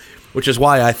 21-0? Which is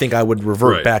why I think I would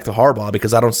revert back to Harbaugh,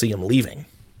 because I don't see him leaving.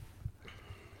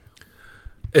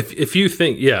 If you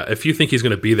think he's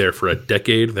going to be there for a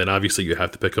decade, then obviously you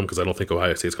have to pick him, because I don't think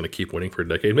Ohio State's going to keep winning for a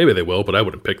decade. Maybe they will, but I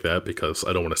wouldn't pick that because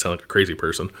I don't want to sound like a crazy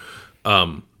person.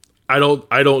 I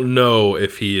don't know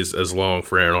if he is as long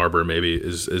for Ann Arbor maybe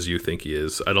as you think he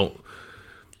is. I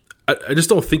just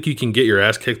don't think you can get your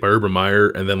ass kicked by Urban Meyer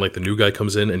and then like the new guy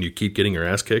comes in and you keep getting your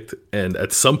ass kicked. And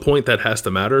at some point that has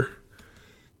to matter.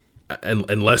 And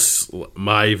unless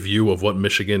my view of what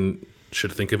Michigan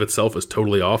should think of itself is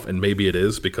totally off, and maybe it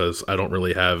is because I don't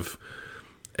really have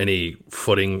any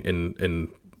footing in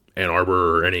Ann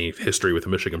Arbor or any history with the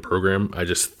Michigan program. I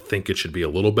just think it should be a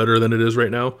little better than it is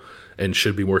right now and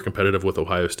should be more competitive with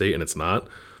Ohio State, and it's not.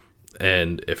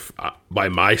 And if by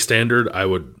my standard,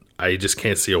 I just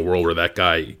can't see a world where that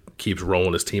guy keeps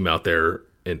rolling his team out there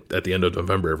at the end of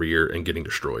November every year and getting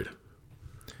destroyed.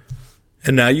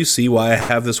 And now you see why I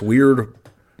have this weird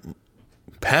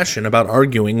passion about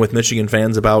arguing with Michigan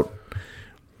fans about,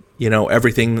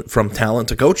 everything from talent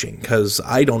to coaching, because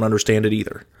I don't understand it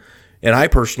either. And I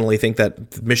personally think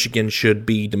that Michigan should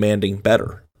be demanding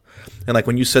better. And like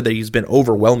when you said that he's been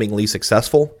overwhelmingly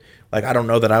successful, like I don't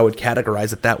know that I would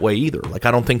categorize it that way either. Like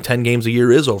I don't think 10 games a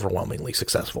year is overwhelmingly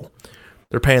successful.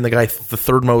 They're paying the guy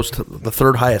the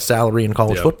third highest salary in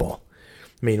college football.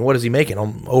 I mean, what is he making?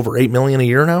 Over $8 million a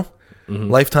year now? Mm-hmm.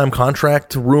 Lifetime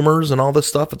contract rumors and all this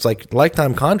stuff. It's like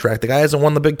lifetime contract. The guy hasn't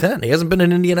won the Big Ten. He hasn't been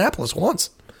in Indianapolis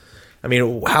once. I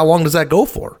mean, how long does that go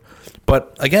for?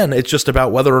 But again, it's just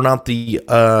about whether or not the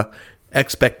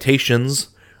expectations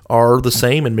are the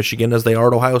same in Michigan as they are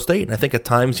at Ohio State. And I think at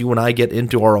times you and I get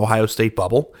into our Ohio State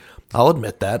bubble. I'll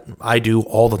admit that. I do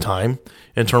all the time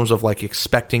in terms of like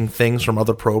expecting things from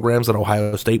other programs that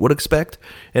Ohio State would expect.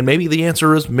 And maybe the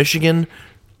answer is Michigan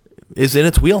is in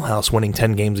its wheelhouse winning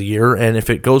 10 games a year. And if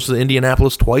it goes to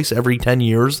Indianapolis twice every 10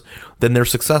 years, then they're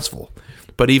successful.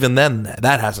 But even then,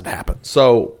 that hasn't happened.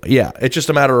 So, yeah, it's just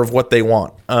a matter of what they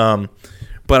want.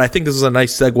 But I think this is a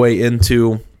nice segue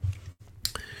into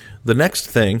the next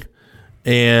thing.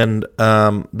 And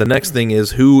the next thing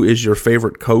is, who is your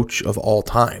favorite coach of all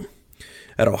time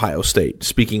at Ohio State?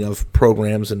 Speaking of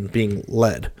programs and being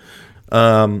led.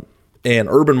 And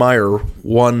Urban Meyer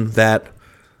won that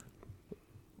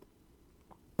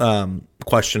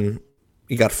question.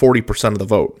 He got 40% of the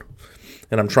vote.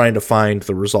 And I'm trying to find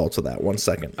the results of that. 1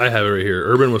 second. I have it right here.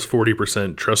 Urban was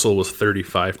 40%. Tressel was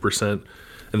 35%.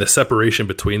 And the separation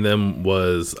between them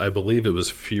was, I believe it was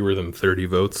fewer than 30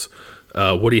 votes.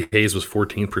 Woody Hayes was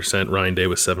 14%. Ryan Day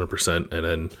was 7%. And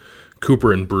then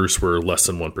Cooper and Bruce were less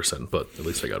than 1%. But at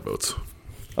least they got votes.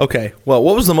 Okay. Well,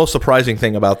 what was the most surprising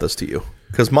thing about this to you?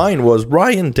 Because mine was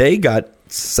Ryan Day got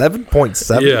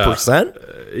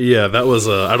 7.7%. Yeah, that was,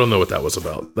 I don't know what that was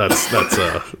about. That's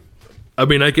I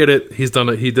mean, I get it. He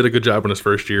did a good job in his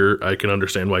first year. I can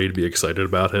understand why you'd be excited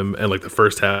about him. And like the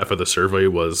first half of the survey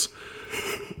was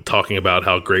talking about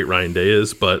how great Ryan Day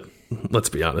is. But let's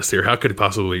be honest here. How could he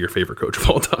possibly be your favorite coach of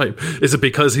all time? Is it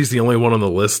because he's the only one on the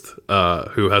list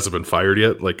who hasn't been fired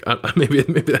yet? Like maybe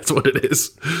that's what it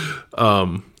is.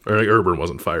 Or like Urban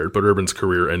wasn't fired, but Urban's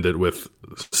career ended with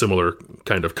similar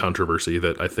kind of controversy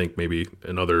that I think maybe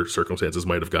in other circumstances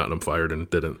might have gotten him fired and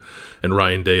didn't. And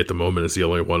Ryan Day at the moment is the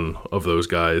only one of those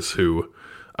guys who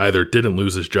either didn't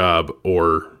lose his job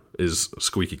or is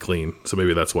squeaky clean. So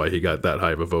maybe that's why he got that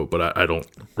high of a vote, but I don't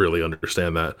really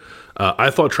understand that. I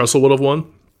thought Tressel would have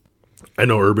won. I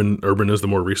know Urban is the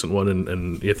more recent one,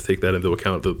 and you have to take that into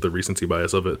account, the recency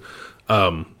bias of it.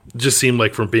 Just seemed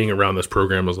like from being around this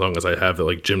program as long as I have, that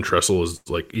like Jim Tressel is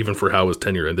like, even for how his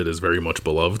tenure ended, is very much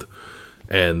beloved.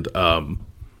 And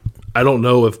I don't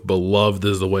know if beloved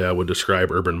is the way I would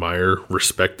describe Urban Meyer.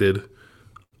 Respected,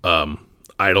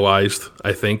 idolized,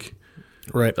 I think,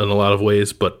 right, in a lot of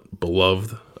ways, but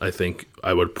beloved, I think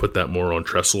I would put that more on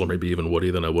Tressel or maybe even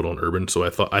Woody than I would on Urban. So I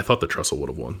thought that Tressel would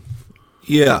have won.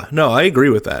 Yeah, no, I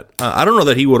agree with that. I don't know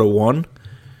that he would have won.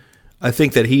 I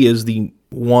think that he is the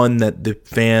one that the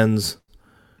fans,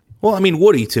 well, I mean,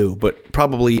 Woody too, but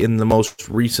probably in the most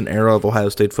recent era of Ohio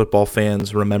State football,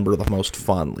 fans remember the most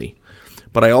fondly.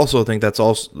 But I also think that's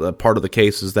also part of the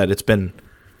case is that it's been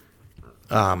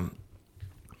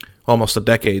almost a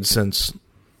decade since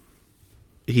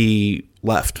he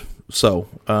left. So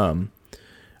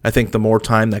I think the more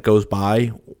time that goes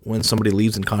by when somebody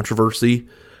leaves in controversy,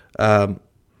 the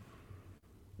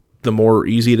more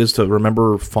easy it is to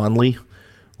remember fondly.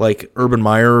 Like Urban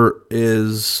Meyer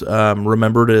is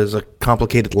remembered as a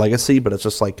complicated legacy, but it's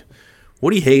just like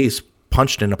Woody Hayes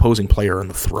punched an opposing player in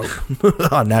the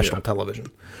throat on national television.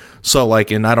 So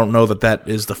like, and I don't know that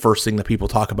is the first thing that people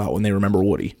talk about when they remember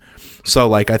Woody. So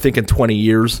like, I think in 20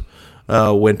 years,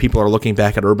 when people are looking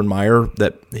back at Urban Meyer,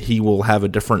 that he will have a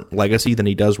different legacy than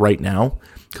he does right now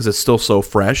because it's still so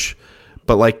fresh.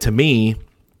 But like, to me,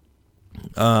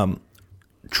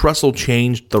 Tressel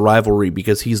changed the rivalry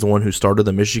because he's the one who started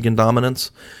the Michigan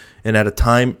dominance. And at a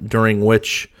time during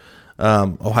which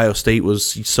Ohio State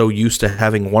was so used to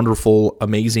having wonderful,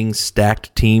 amazing,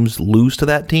 stacked teams lose to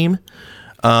that team,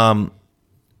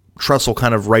 Tressel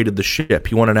kind of righted the ship.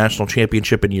 He won a national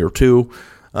championship in year 2.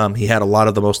 He had a lot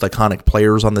of the most iconic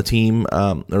players on the team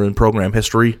or in program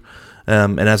history.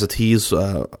 And as a tease,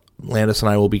 Landis and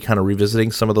I will be kind of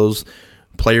revisiting some of those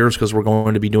players because we're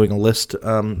going to be doing a list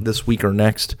this week or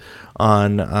next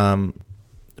on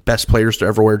best players to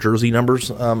ever wear jersey numbers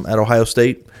at Ohio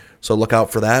State. So look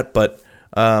out for that. But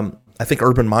I think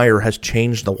Urban Meyer has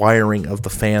changed the wiring of the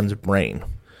fans' brain.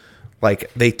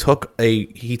 Like he took a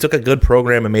good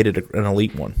program and made it an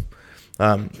elite one.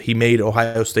 He made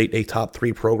Ohio State a top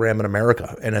 3 program in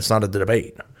America, and it's not a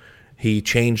debate. He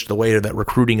changed the way that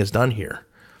recruiting is done here.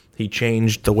 He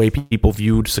changed the way people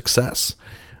viewed success.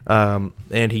 And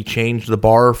he changed the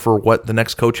bar for what the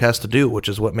next coach has to do, which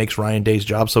is what makes Ryan Day's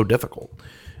job so difficult.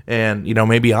 And,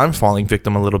 maybe I'm falling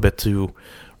victim a little bit to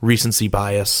recency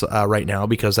bias right now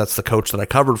because that's the coach that I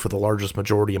covered for the largest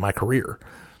majority of my career.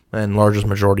 And largest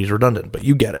majority is redundant, but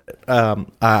you get it.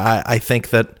 I think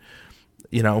that,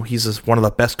 he's one of the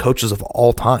best coaches of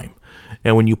all time.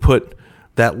 And when you put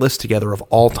that list together of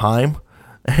all time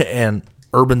and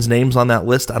Urban's name's on that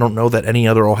list, I don't know that any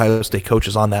other Ohio State coach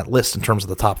is on that list in terms of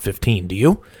the top 15. Do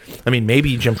you? I mean,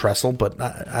 maybe Jim Tressel, but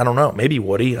I don't know. Maybe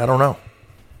Woody. I don't know.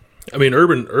 I mean,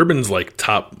 Urban's like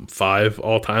top 5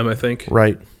 all time, I think.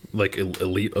 Right. Like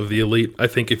elite of the elite. I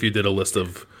think if you did a list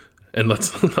of, and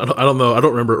let's, I don't know, I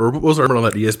don't remember, what was Urban on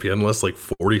that ESPN list, like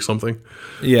 40 something?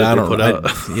 Yeah, I don't know.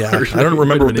 I don't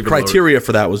remember. The criteria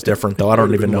for that was different, though. I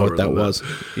don't even know what that was.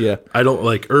 Yeah. I don't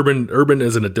like Urban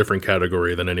is in a different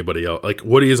category than anybody else. Like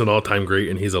Woody is an all-time great,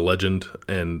 and he's a legend,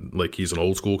 and like he's an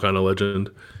old school kind of legend,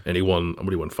 and he won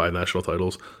 5 national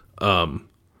titles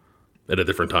at a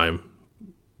different time.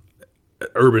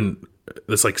 Urban,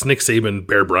 it's like Nick Saban,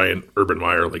 Bear Bryant, Urban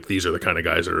Meyer, like these are the kind of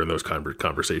guys that are in those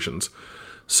conversations.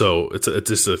 So it's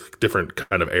just a different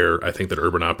kind of air, I think, that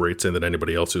Urban operates in than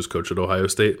anybody else who's coached at Ohio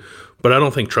State. But I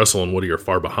don't think Tressel and Woody are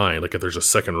far behind. Like if there's a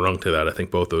second rung to that, I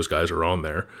think both those guys are on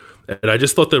there. And I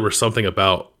just thought there was something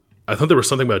about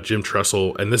Jim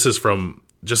Tressel, and this is from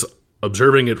just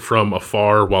observing it from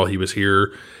afar while he was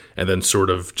here and then sort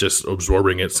of just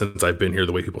absorbing it since I've been here,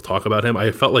 the way people talk about him.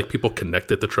 I felt like people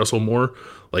connected to Tressel more,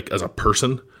 like as a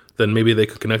person, than maybe they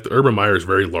could connect. Urban Meyer is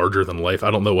very larger than life.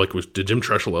 I don't know, did Jim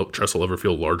Tressel ever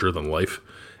feel larger than life?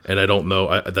 And I don't know.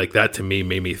 Like that to me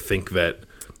made me think that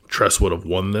Tress would have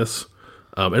won this.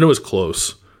 And it was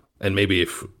close. And maybe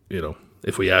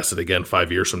if we asked it again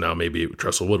 5 years from now, maybe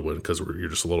Tressel would win because you're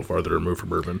just a little farther removed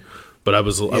from Urban. But I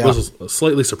was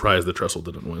slightly surprised that Tressel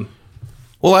didn't win.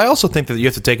 Well, I also think that you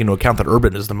have to take into account that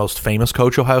Urban is the most famous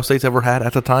coach Ohio State's ever had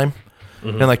at the time.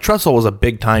 Mm-hmm. And like Tressel was a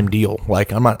big time deal.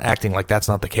 Like I'm not acting like that's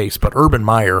not the case, but Urban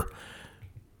Meyer,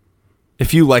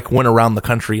 if you like went around the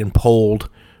country and polled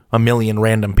 1 million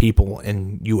random people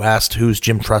and you asked who's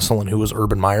Jim Tressel and who was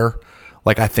Urban Meyer,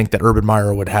 like I think that Urban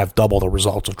Meyer would have double the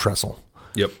results of Tressel.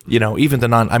 Yep.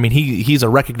 Even he's a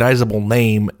recognizable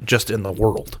name just in the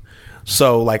world.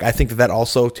 So like I think that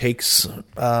also takes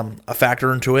a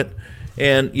factor into it.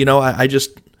 And I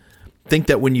just think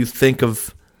that when you think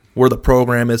of where the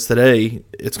program is today,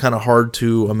 it's kind of hard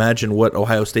to imagine what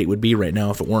Ohio State would be right now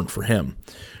if it weren't for him.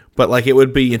 But like it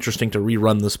would be interesting to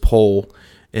rerun this poll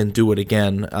and do it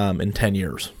again in 10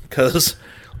 years because,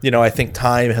 I think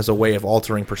time has a way of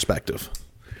altering perspective.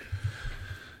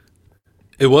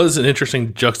 It was an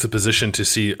interesting juxtaposition to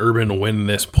see Urban win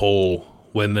this poll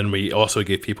when then we also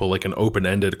gave people like an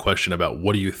open-ended question about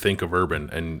what do you think of Urban,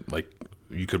 and like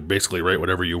you could basically write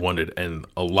whatever you wanted, and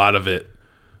a lot of it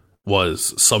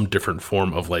was some different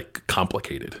form of like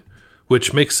complicated,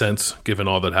 which makes sense given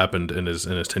all that happened in his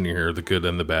tenure here, the good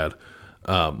and the bad.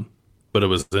 But it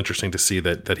was interesting to see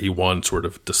that he won sort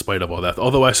of despite of all that.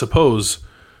 Although I suppose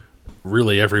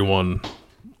really everyone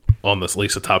on this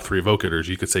list of top 3 vote-getters,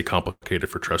 you could say complicated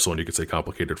for Tressel and you could say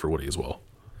complicated for Woody as well.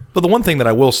 But the one thing that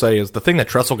I will say is the thing that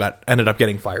Tressel ended up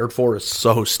getting fired for is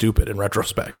so stupid in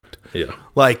retrospect. Yeah.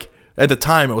 Like at the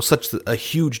time it was such a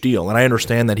huge deal, and I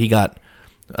understand that he got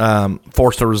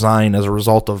forced to resign as a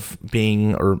result of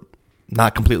being or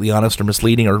not completely honest or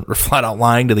misleading or flat out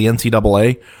lying to the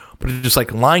NCAA. But it's just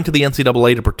like lying to the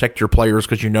NCAA to protect your players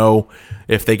because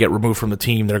if they get removed from the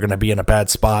team, they're going to be in a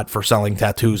bad spot for selling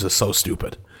tattoos is so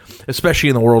stupid. Especially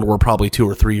in the world where we're probably 2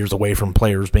 or 3 years away from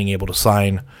players being able to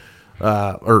sign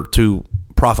or to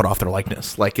profit off their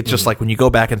likeness. Like it's just like when you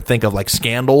go back and think of like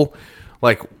scandal,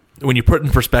 like when you put in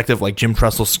perspective like Jim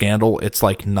Tressel's scandal, it's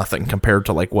like nothing compared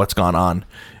to like what's gone on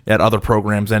at other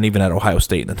programs and even at Ohio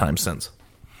State in the time since.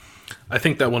 I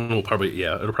think that one will probably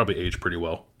age pretty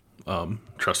well.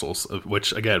 Tressel's,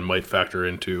 which again might factor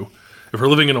into if we're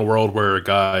living in a world where a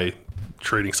guy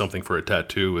trading something for a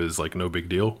tattoo is like no big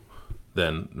deal,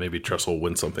 then maybe Tressel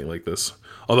wins something like this.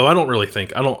 Although I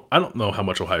don't know how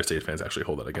much Ohio State fans actually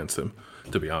hold that against him,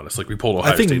 to be honest. Like we polled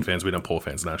Ohio State fans, we don't poll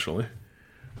fans nationally.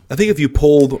 I think if you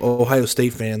polled Ohio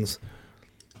State fans,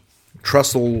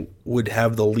 Tressel would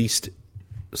have the least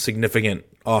significant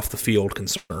off the field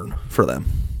concern for them.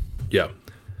 Yeah,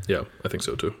 I think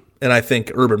so too. And I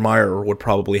think Urban Meyer would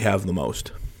probably have the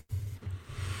most.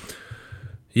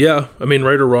 Yeah, I mean,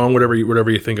 right or wrong, whatever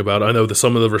you think about it. I know that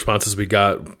some of the responses we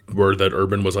got were that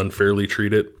Urban was unfairly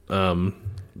treated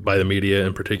by the media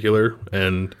in particular,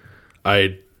 and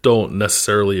I don't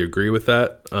necessarily agree with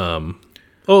that.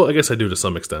 Well, I guess I do to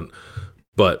some extent,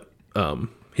 but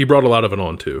he brought a lot of it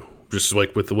on too, just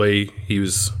like with the way he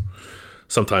was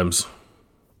sometimes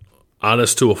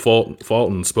honest to a fault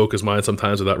and spoke his mind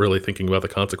sometimes without really thinking about the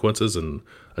consequences. And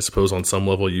I suppose on some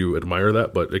level you admire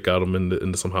that, but it got him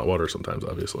into some hot water sometimes,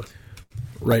 obviously.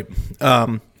 Right.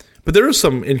 But there are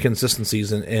some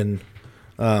inconsistencies in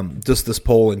just this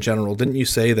poll in general. Didn't you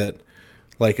say that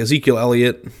like Ezekiel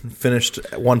Elliott finished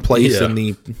one place in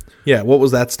the what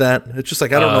was that stat? It's just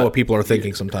like I don't know what people are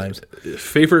thinking sometimes.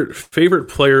 Favorite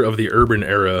player of the Urban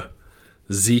era,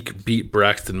 Zeke beat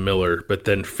Braxton Miller, but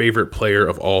then favorite player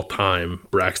of all time,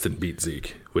 Braxton beat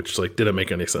Zeke, which like didn't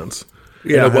make any sense.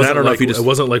 Yeah, it wasn't I don't know like, if you just... it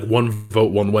wasn't like one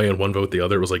vote one way and one vote the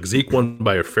other. It was like Zeke won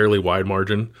by a fairly wide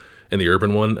margin in the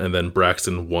Urban one, and then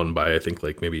Braxton won by I think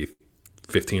like maybe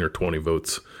 15 or 20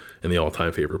 votes in the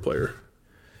all-time favorite player.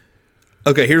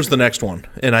 Okay, here's the next one,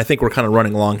 and I think we're kind of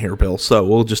running along here, Bill, so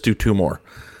we'll just do two more.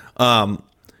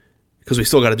 Because we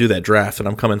still got to do that draft, and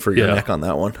I'm coming for your neck on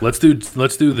that one. Let's do the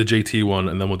JT one,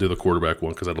 and then we'll do the quarterback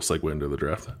one, because that'll segue into the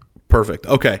draft. Perfect.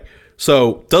 Okay,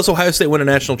 so does Ohio State win a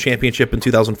national championship in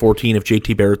 2014 if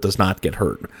JT Barrett does not get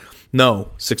hurt?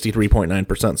 No,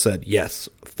 63.9% said. Yes,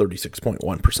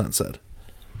 36.1% said.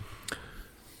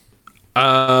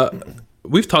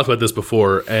 We've talked about this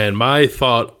before, and my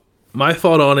thought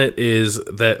on it is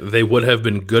that they would have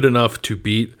been good enough to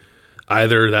beat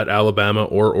either that Alabama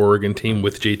or Oregon team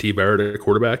with JT Barrett at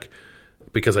quarterback,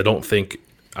 because I don't think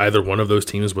either one of those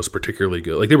teams was particularly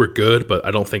good. Like, they were good, but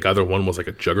I don't think either one was like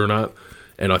a juggernaut.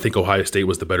 And I think Ohio State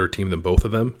was the better team than both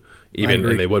of them. And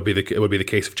it would be the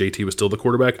case if JT was still the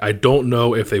quarterback. I don't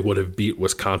know if they would have beat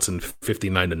Wisconsin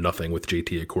 59-0 with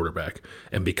JT at quarterback.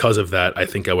 And because of that, I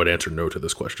think I would answer no to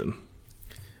this question.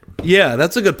 Yeah,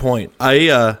 that's a good point.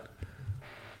 An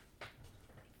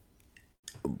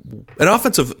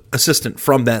offensive assistant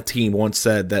from that team once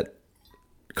said that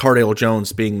Cardale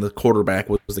Jones being the quarterback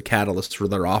was the catalyst for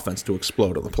their offense to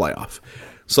explode in the playoff.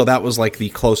 So that was like the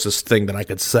closest thing that I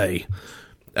could say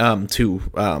to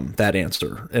that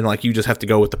answer. And like, you just have to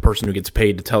go with the person who gets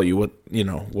paid to tell you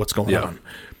what's going on.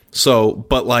 So,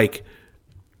 but like,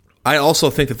 I also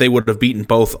think that they would have beaten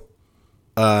both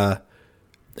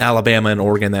Alabama and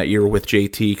Oregon that year with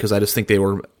JT, because I just think they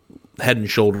were head and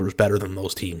shoulders better than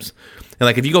those teams. And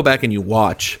like, if you go back and you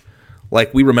watch,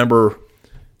 like, we remember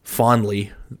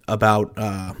fondly about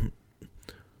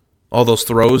all those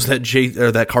throws that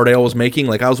Cardale was making.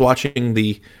 Like, I was watching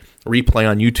the replay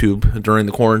on YouTube during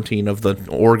the quarantine of the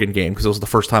Oregon game, because it was the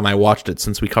first time I watched it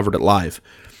since we covered it live.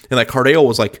 And like, Cardale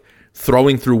was like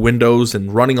throwing through windows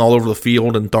and running all over the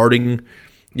field and darting,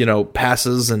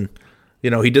 passes, and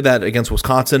he did that against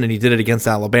Wisconsin, and he did it against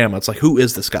Alabama. It's like, who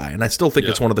is this guy? And I still think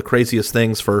it's one of the craziest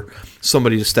things for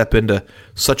somebody to step into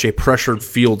such a pressured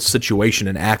field situation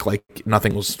and act like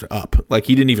nothing was up. Like,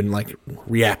 he didn't even like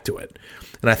react to it.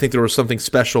 And I think there was something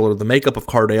special, or the makeup of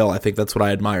Cardale. I think that's what I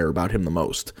admire about him the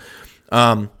most.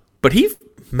 But he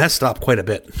messed up quite a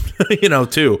bit,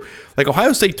 too. Like,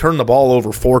 Ohio State turned the ball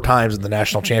over 4 times in the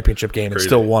national championship game and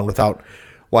still won without.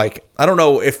 Like, I don't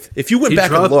know if you went back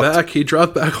and looked. He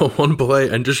dropped back on one play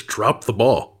and just dropped the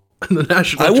ball in the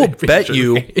national championship. I will bet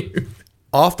you,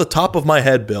 off the top of my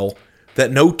head, Bill, that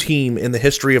no team in the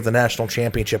history of the national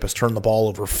championship has turned the ball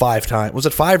over 5 times. Was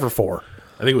it 5 or 4?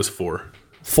 I think it was 4.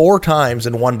 4 times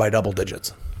and won by double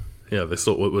digits. Yeah,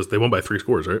 they won by 3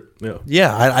 scores, right? Yeah.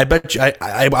 Yeah, I bet you,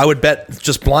 I would bet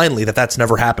just blindly that that's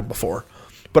never happened before.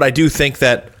 But I do think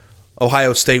that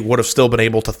Ohio State would have still been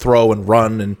able to throw and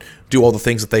run and do all the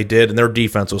things that they did, and their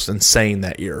defense was insane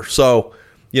that year. So,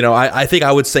 I think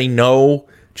I would say no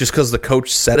just because the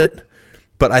coach said it,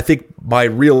 but I think my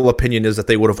real opinion is that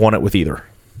they would have won it with either.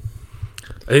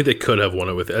 I think they could have won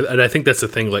it with it, and I think that's the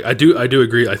thing. Like, I do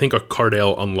agree. I think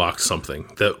Cardale unlocked something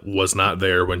that was not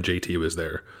there when JT was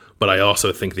there. But I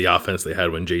also think the offense they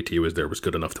had when JT was there was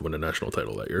good enough to win a national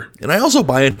title that year. And I also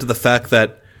buy into the fact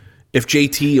that if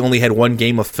JT only had 1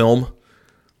 game of film,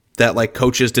 that like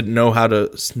coaches didn't know how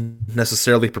to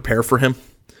necessarily prepare for him,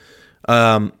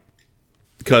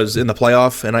 because in the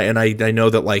playoff, and I know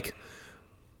that like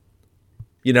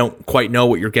you don't quite know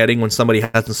what you're getting when somebody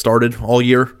hasn't started all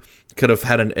year. Could have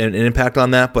had an impact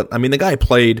on that, but I mean, the guy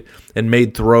played and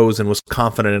made throws and was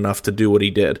confident enough to do what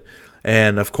he did.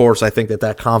 And of course, I think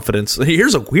that confidence.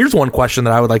 Here's one question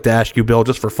that I would like to ask you, Bill,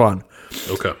 just for fun.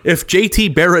 Okay. If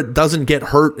JT Barrett doesn't get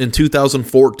hurt in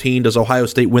 2014, does Ohio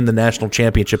State win the national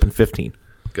championship in 15?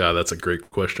 God, that's a great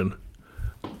question.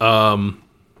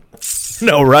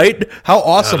 No, right? How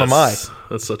awesome am I?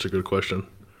 That's such a good question.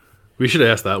 We should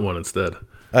ask that one instead.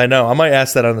 I know. I might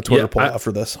ask that on the Twitter poll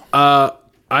after this.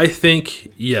 I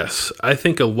think, yes. I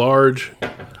think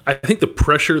the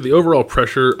pressure, the overall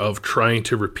pressure of trying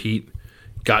to repeat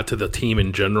got to the team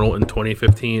in general in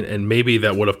 2015, and maybe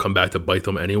that would have come back to bite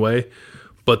them anyway.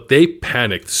 But they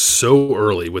panicked so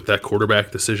early with that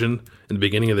quarterback decision in the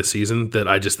beginning of the season that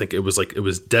I just think it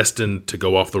was destined to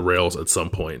go off the rails at some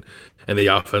point, and the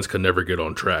offense could never get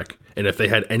on track. And if they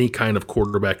had any kind of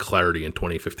quarterback clarity in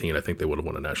 2015, I think they would have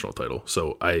won a national title.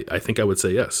 So I think I would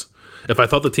say yes. If I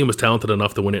thought the team was talented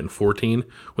enough to win it in 14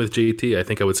 with JT, I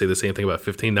think I would say the same thing about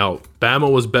 15. Now,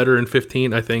 Bama was better in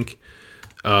 15, I think.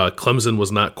 Clemson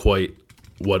was not quite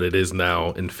what it is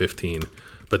now in 15.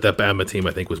 But that Bama team,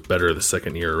 I think, was better the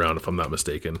second year around, if I'm not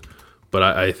mistaken. But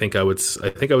I think I would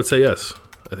say yes.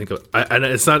 And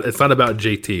it's not about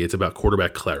JT. It's about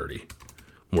quarterback clarity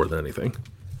more than anything.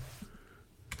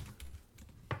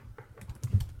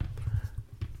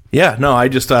 Yeah, no, I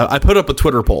just I put up a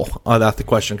Twitter poll about the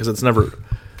question because it's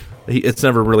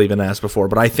never really been asked before.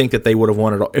 But I think that they would have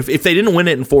won it if they didn't win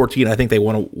it in 14. I think they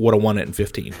would have won it in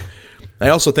 15. I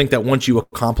also think that once you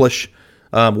accomplish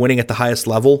winning at the highest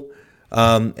level.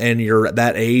 And you're at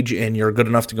that age and you're good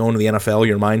enough to go into the NFL,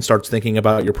 your mind starts thinking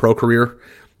about your pro career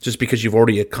just because you've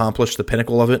already accomplished the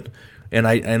pinnacle of it. And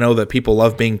I know that people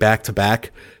love being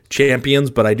back-to-back champions,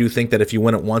 but I do think that if you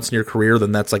win it once in your career,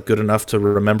 then that's like good enough to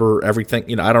remember everything.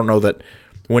 You know, I don't know that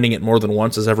winning it more than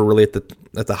once is ever really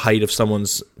at the height of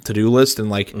someone's to-do list. And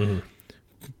like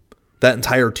that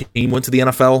entire team went to the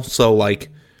NFL, so like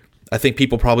I think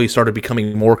people probably started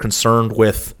becoming more concerned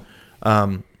with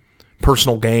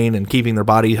personal gain and keeping their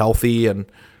body healthy and,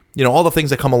 you know, all the things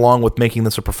that come along with making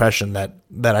this a profession that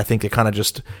I think it kind of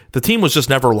just, the team was just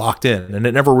never locked in, and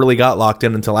it never really got locked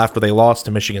in until after they lost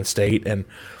to Michigan State. And,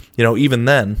 you know, even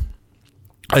then,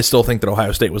 I still think that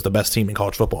Ohio State was the best team in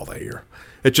college football that year.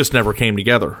 It just never came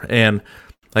together. And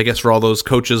I guess for all those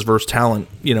coaches versus talent,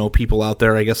 you know, people out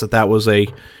there, I guess that was a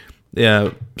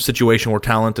situation where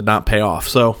talent did not pay off.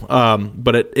 So,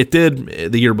 but it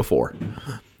did the year before.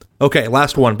 Okay,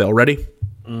 last one, Bill. Ready?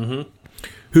 Mm-hmm.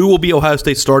 Who will be Ohio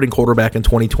State's starting quarterback in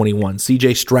 2021?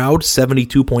 C.J. Stroud,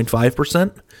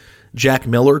 72.5%. Jack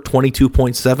Miller,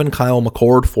 22.7%. Kyle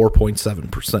McCord,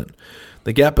 4.7%.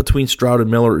 The gap between Stroud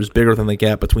and Miller is bigger than the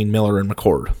gap between Miller and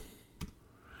McCord.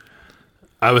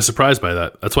 I was surprised by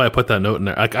that. That's why I put that note in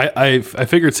there. Like I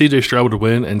figured C.J. Stroud would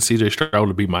win, and C.J. Stroud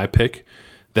would be my pick.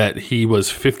 That he was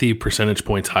 50 percentage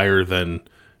points higher than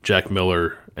Jack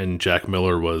Miller, and Jack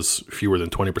Miller was fewer than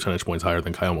 20 percentage points higher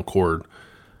than Kyle McCord,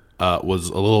 was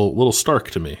a little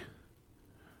stark to me.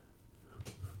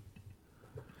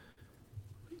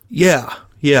 Yeah.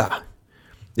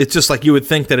 It's just like you would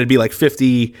think that it'd be like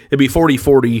 50, it'd be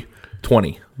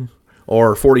 40-40-20,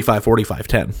 or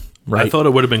 45-45-10, right? I thought it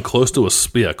would have been close to a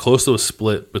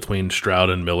split between Stroud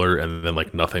and Miller, and then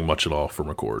like nothing much at all for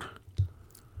McCord.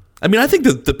 I mean, I think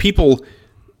that the people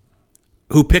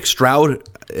who pick Stroud,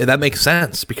 that makes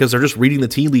sense because they're just reading the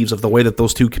tea leaves of the way that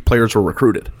those two players were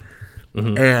recruited.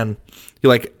 Mm-hmm. And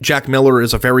you're like, Jack Miller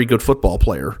is a very good football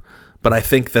player, but I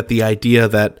think that the idea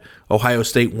that Ohio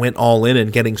State went all in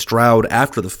and getting Stroud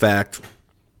after the fact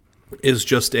is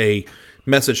just a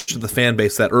message to the fan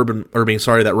base that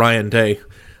that Ryan Day,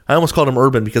 I almost called him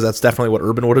Urban because that's definitely what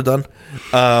Urban would have done.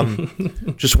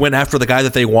 Just went after the guy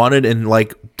that they wanted and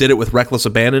like did it with reckless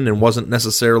abandon and wasn't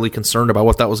necessarily concerned about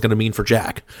what that was going to mean for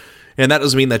Jack. And that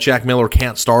doesn't mean that Jack Miller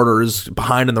can't start or is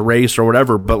behind in the race or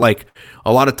whatever. But like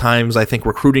a lot of times, I think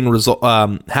recruiting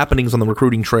happenings on the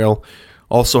recruiting trail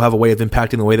also have a way of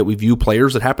impacting the way that we view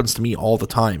players. It happens to me all the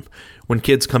time. When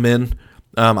kids come in,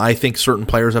 I think certain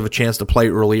players have a chance to play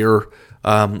earlier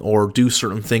or do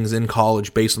certain things in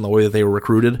college based on the way that they were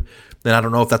recruited. And I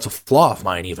don't know if that's a flaw of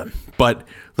mine even. But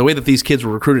the way that these kids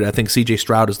were recruited, I think C.J.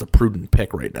 Stroud is the prudent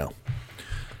pick right now.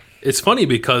 It's funny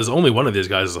because only one of these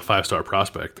guys is a 5-star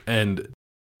prospect. And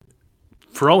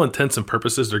for all intents and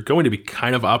purposes, they're going to be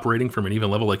kind of operating from an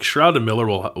even level. Like Stroud and Miller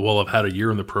will have had a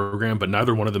year in the program, but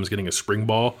neither one of them is getting a spring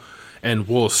ball. And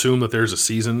we'll assume that there's a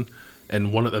season,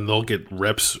 and one of them they'll get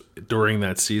reps during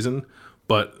that season.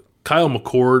 But Kyle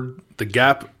McCord, the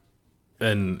gap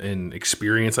and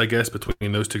experience, I guess,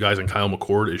 between those two guys and Kyle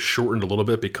McCord is shortened a little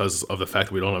bit because of the fact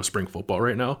that we don't have spring football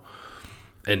right now.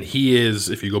 And he is,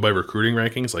 if you go by recruiting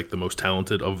rankings, like the most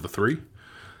talented of the three.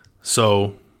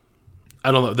 So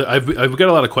I don't know. I've got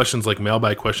a lot of questions, like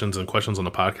mailbag questions and questions on the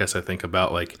podcast, I think,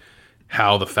 about like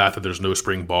how the fact that there's no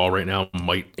spring ball right now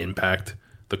might impact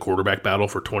the quarterback battle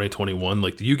for 2021?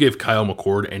 Like, do you give Kyle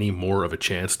McCord any more of a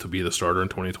chance to be the starter in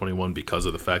 2021 because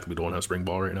of the fact that we don't have spring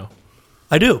ball right now?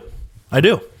 I do.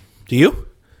 Do you?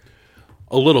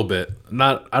 A little bit.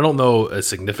 I don't know a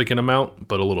significant amount,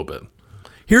 but a little bit.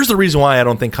 Here's the reason why I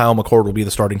don't think Kyle McCord will be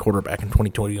the starting quarterback in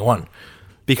 2021.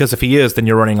 Because if he is, then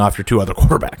you're running off your two other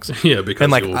quarterbacks. Yeah,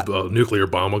 because a nuclear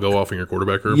bomb will go off in your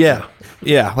quarterback group.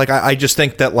 Yeah. Like, I just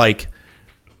think that, like,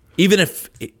 even if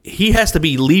he has to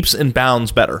be leaps and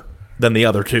bounds better than the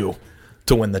other two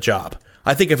to win the job.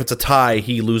 I think if it's a tie,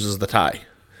 he loses the tie.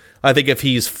 I think if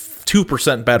he's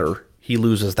 2% better, he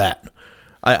loses that.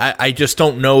 I just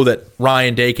don't know that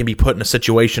Ryan Day can be put in a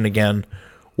situation again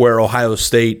where Ohio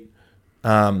State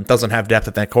doesn't have depth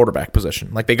at that quarterback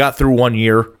position. Like, they got through 1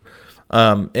 year,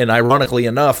 and ironically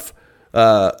enough,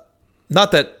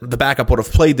 not that the backup would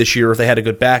have played this year if they had a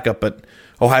good backup, but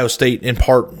Ohio State, in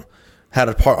part, had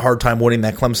a hard time winning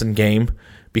that Clemson game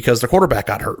because their quarterback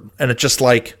got hurt. And it's just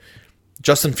like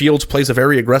Justin Fields plays a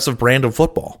very aggressive brand of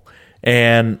football.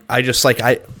 And I just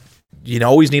you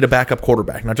always need a backup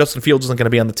quarterback. Now, Justin Fields isn't going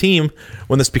to be on the team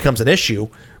when this becomes an issue,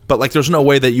 but like, there's no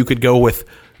way that you could go with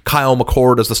Kyle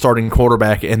McCord as the starting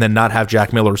quarterback and then not have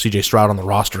Jack Miller or CJ Stroud on the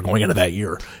roster going into that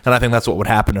year. And I think that's what would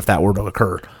happen if that were to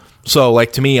occur. So,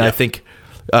 like, to me, I think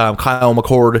Kyle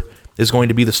McCord is going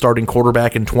to be the starting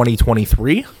quarterback in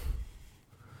 2023.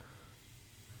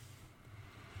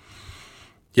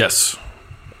 Yes.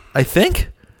 I think.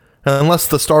 Unless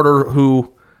the starter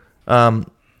who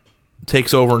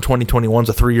takes over in 2021 is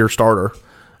a 3-year starter,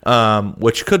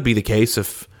 which could be the case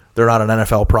if they're not an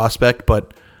NFL prospect.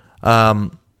 But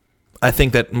I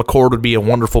think that McCord would be a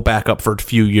wonderful backup for a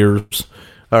few years,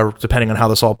 depending on how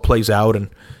this all plays out. And,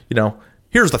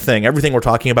 here's the thing. Everything we're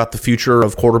talking about the future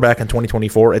of quarterback in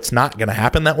 2024, it's not going to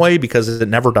happen that way because it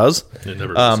never does. It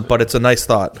never does. But it's a nice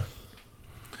thought.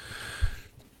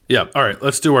 Yeah. All right.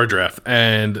 Let's do our draft.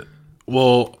 And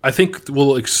I think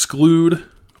we'll exclude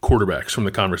quarterbacks from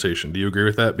the conversation. Do you agree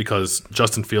with that? Because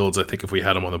Justin Fields, I think if we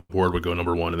had him on the board, would go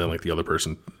number one, and then like the other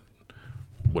person,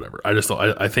 whatever.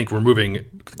 I think removing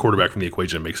quarterback from the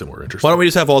equation makes it more interesting. Why don't we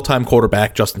just have all-time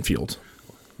quarterback Justin Fields?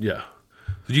 Yeah.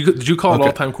 Did you call it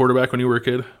all-time quarterback when you were a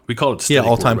kid? We call it steady. Yeah,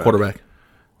 all-time quarterback.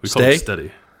 We call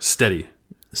it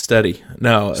steady.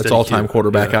 No, it's all-time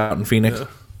quarterback out in Phoenix. Yeah.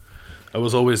 I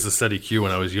was always the steady Q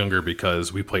when I was younger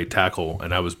because we played tackle,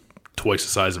 and I was twice the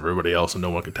size of everybody else, and no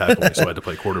one could tackle me, so I had to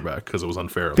play quarterback because it was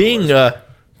unfair.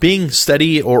 Being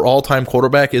steady or all-time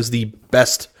quarterback is the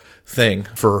best thing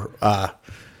for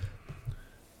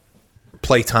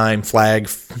playtime, flag,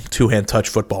 two-hand touch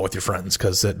football with your friends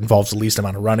because it involves the least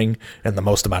amount of running and the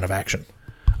most amount of action.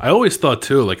 I always thought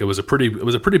too, like it was a pretty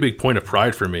big point of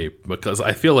pride for me because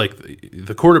I feel like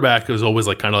the quarterback was always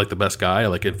like kind of like the best guy.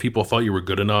 Like if people thought you were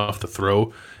good enough to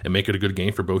throw and make it a good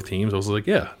game for both teams, I was like,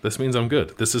 yeah, this means I'm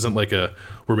good. This isn't like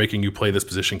we're making you play this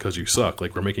position because you suck.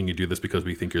 Like we're making you do this because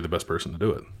we think you're the best person to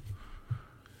do it.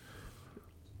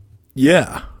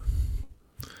 Yeah,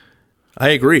 I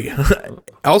agree.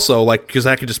 Also, like because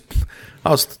I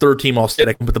was third team all state.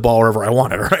 I can put the ball wherever I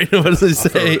wanted. Right? What does he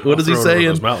say? What does he say in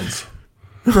those mountains?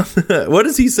 What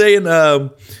does he say in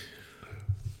Wedding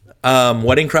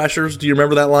Crashers? Do you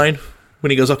remember that line?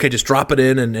 When he goes, okay, just drop it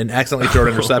in and accidentally throw an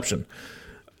interception.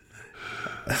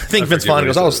 I think Vince Vaughn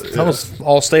goes, I was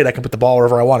all state. I can put the ball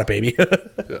wherever I want it, baby.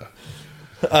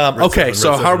 Yeah. Okay,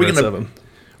 so how are we going to...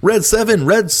 Red 7.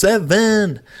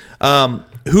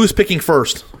 Who's picking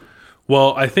first?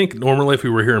 Well, I think normally if we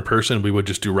were here in person, we would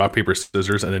just do rock, paper,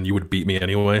 scissors, and then you would beat me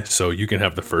anyway, so you can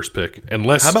have the first pick.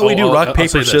 Unless, how about we do rock,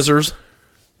 paper, scissors?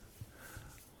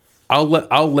 I'll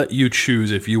let you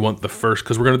choose if you want the first,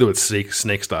 because we're going to do it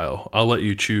snake style. I'll let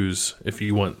you choose if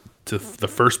you want the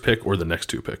first pick or the next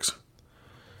two picks.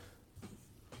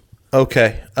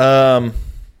 Okay.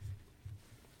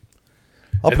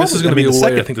 This is going to be a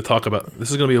way, I think, to talk about. This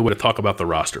is going to be a way to talk about the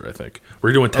roster. I think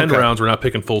we're doing 10 rounds. We're not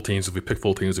picking full teams. If we pick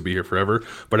full teams, we'll be here forever.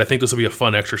 But I think this will be a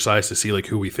fun exercise to see like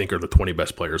who we think are the 20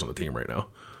 best players on the team right now.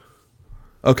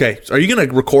 Okay, so are you going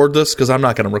to record this? Because I'm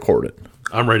not going to record it.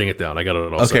 I'm writing it down. I got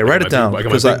it all. Okay, write it down. I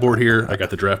got my big board here. I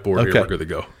got the draft board here. We're good to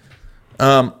go.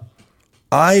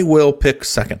 I will pick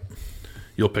second.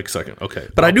 You'll pick second. Okay,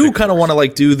 but I do kind of want to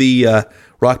like do the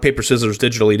rock paper scissors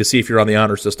digitally to see if you're on the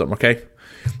honor system. Okay.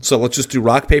 So let's just do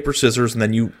rock, paper, scissors,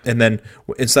 and then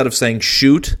instead of saying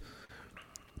shoot,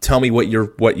 tell me what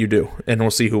you do, and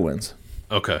we'll see who wins.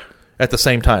 Okay. At the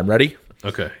same time, ready?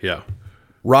 Okay. Yeah.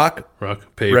 Rock,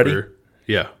 paper. Ready?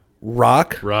 Yeah.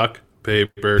 Rock,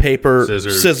 paper,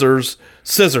 scissors.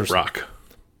 Rock.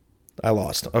 I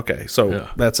lost. Okay, so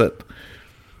That's it.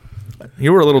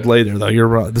 You were a little delayed there, though. You're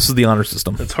right. This is the honor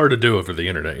system. It's hard to do over the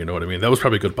internet, you know what I mean? That was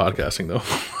probably good podcasting, though.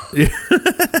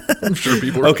 I'm sure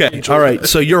people are Okay, all right.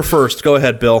 So you're first. Go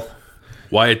ahead, Bill.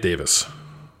 Wyatt Davis.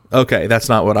 Okay, that's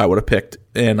not what I would have picked,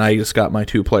 and I just got my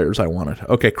two players I wanted.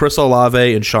 Okay, Chris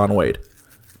Olave and Shaun Wade.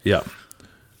 Yeah.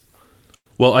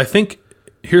 Well, I think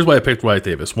here's why I picked Wyatt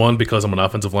Davis. One, because I'm an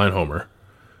offensive line homer.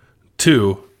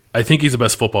 Two, I think he's the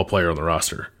best football player on the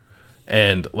roster.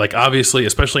 And, like, obviously,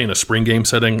 especially in a spring game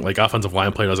setting, like, offensive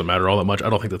line play doesn't matter all that much. I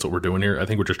don't think that's what we're doing here. I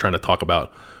think we're just trying to talk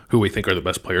about who we think are the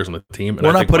best players on the team. And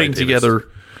we're not putting together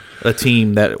a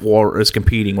team that is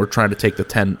competing. We're trying to take the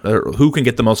 10, or who can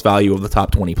get the most value of the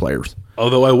top 20 players.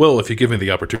 Although I will, if you give me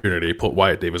the opportunity, put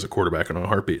Wyatt Davis at quarterback in a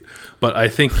heartbeat. But I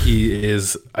think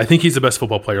he's the best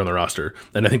football player on the roster.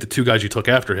 And I think the two guys you took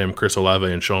after him, Chris Olave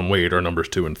and Shaun Wade, are numbers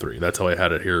 2 and 3. That's how I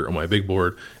had it here on my big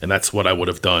board, and that's what I would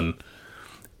have done.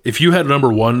 If you had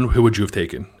number 1, who would you have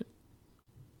taken?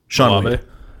 Shaun Olave? Wade.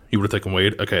 You would have taken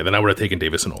Wade? Okay, then I would have taken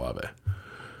Davis and Olave.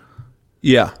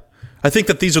 Yeah. I think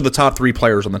that these are the top 3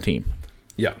 players on the team.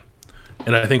 Yeah.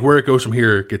 And I think where it goes from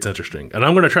here gets interesting. And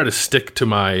I'm going to try to stick to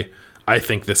I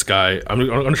think this guy, I'm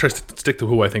going to try to stick to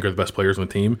who I think are the best players on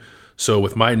the team. So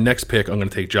with my next pick, I'm going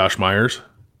to take Josh Myers.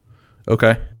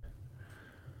 Okay.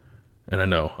 And I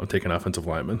know I'm taking offensive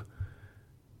lineman.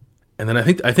 And then I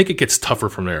think it gets tougher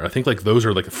from there. I think like those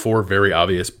are like 4 very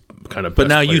obvious kind of. But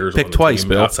now you picked twice,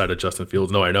 Bill. Outside of Justin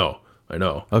Fields. No, I know.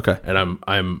 Okay.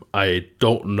 And I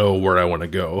don't know where I want to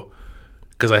go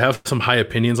because I have some high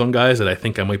opinions on guys that I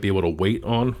think I might be able to wait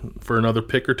on for another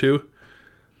pick or two.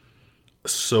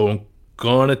 So I'm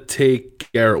gonna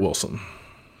take Garrett Wilson.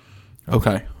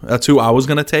 Okay, that's who I was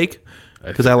gonna take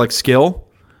because I like skill.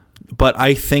 But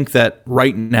I think that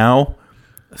right now,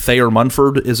 Thayer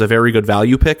Munford is a very good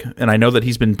value pick, and I know that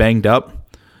he's been banged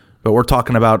up. But we're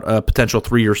talking about a potential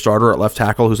 3-year starter at left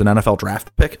tackle who's an NFL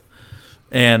draft pick.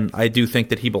 And I do think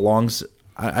that he belongs.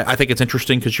 I think it's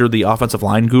interesting because you're the offensive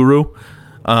line guru.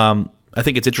 I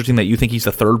think it's interesting that you think he's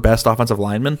the 3rd best offensive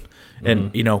lineman.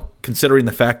 And, considering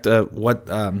the fact what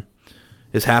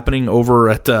is happening over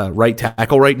at right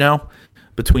tackle right now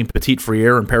between Petit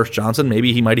Friere and Paris Johnson,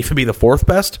 maybe he might even be the 4th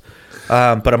best.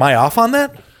 But am I off on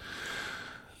that?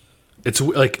 It's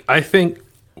like I think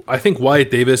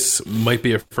Wyatt Davis might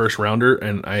be a first rounder,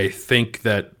 and I think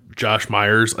that Josh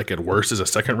Myers, like at worst, is a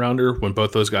 2nd rounder when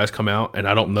both those guys come out. And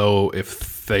I don't know if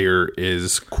Thayer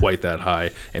is quite that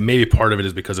high, and maybe part of it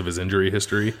is because of his injury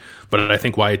history. But I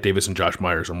think Wyatt Davis and Josh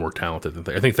Myers are more talented than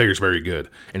Thayer. I think Thayer's very good,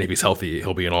 and if he's healthy,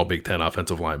 he'll be an All Big Ten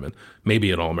offensive lineman,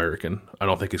 maybe an All American. I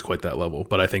don't think he's quite that level,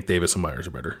 but I think Davis and Myers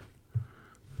are better.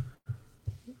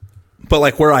 But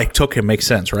like where I took him makes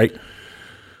sense, right?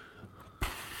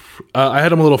 I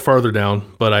had him a little farther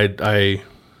down, but I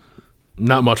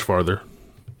not much farther.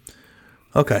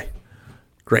 Okay,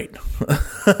 great.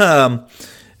 And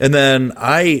then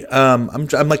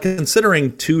I'm like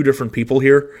considering 2 different people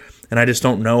here, and I just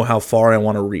don't know how far I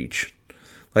want to reach.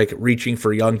 Like reaching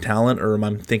for young talent, or am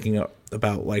I thinking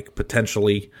about like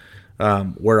potentially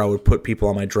where I would put people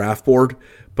on my draft board?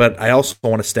 But I also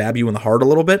want to stab you in the heart a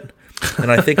little bit,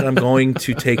 and I think I'm going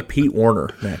to take Pete Werner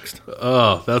next.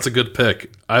 Oh, that's a good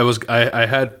pick. I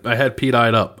had Pete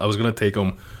eyed up. I was going to take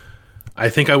him. I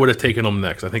think I would have taken him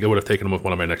next. I think I would have taken him with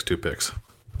one of my next 2 picks.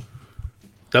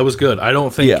 That was good. I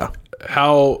don't think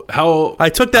how I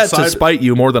took that to spite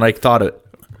you more than I thought it.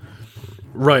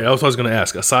 Right. That's what I was going to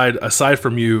ask. Aside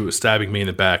from you stabbing me in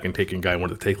the back and taking a guy I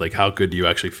wanted to take, like how good do you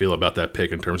actually feel about that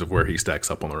pick in terms of where he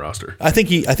stacks up on the roster? I think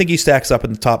he stacks up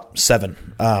in the top 7.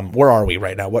 Where are we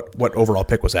right now? What overall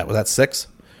pick was that? Was that 6?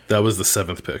 That was the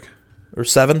 7th pick. Or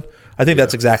 7? I think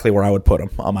that's exactly where I would put him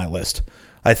on my list.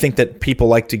 I think that people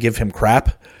like to give him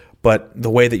crap, but the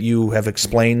way that you have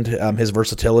explained his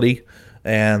versatility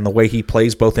and the way he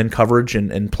plays both in coverage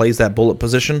and plays that bullet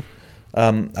position,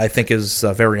 I think is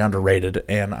very underrated.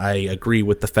 And I agree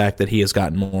with the fact that he has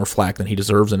gotten more flack than he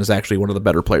deserves and is actually one of the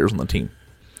better players on the team.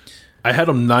 I had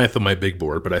him 9th on my big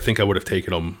board, but I think I would have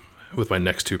taken him with my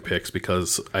next 2 picks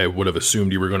because I would have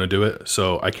assumed you were going to do it.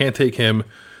 So I can't take him.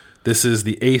 This is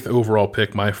the 8th overall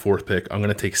pick, my 4th pick. I'm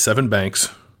going to take Sevyn Banks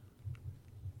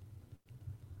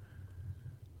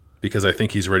because I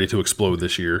think he's ready to explode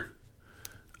this year.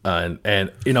 And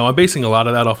I'm basing a lot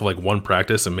of that off of like one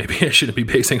practice, and maybe I shouldn't be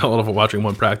basing a lot of watching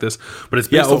one practice. But it's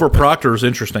based over Proctor is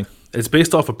interesting. It's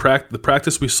based off of the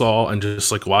practice we saw and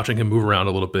just like watching him move around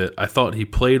a little bit. I thought he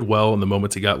played well in the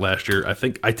moments he got last year. I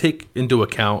think I take into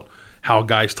account how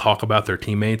guys talk about their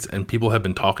teammates, and people have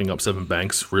been talking up Sevyn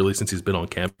Banks really since he's been on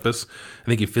campus. I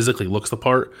think he physically looks the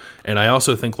part, and I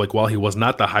also think like while he was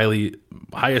not the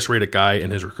highest rated guy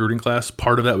in his recruiting class,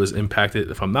 part of that was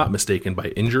impacted, if I'm not mistaken, by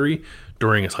injury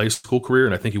during his high school career,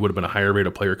 and I think he would have been a higher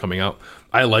rated player coming out.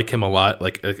 I like him a lot.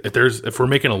 Like if we're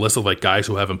making a list of like guys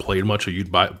who haven't played much or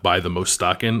you'd buy the most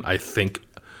stock in, I think,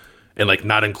 and like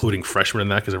not including freshmen in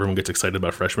that because everyone gets excited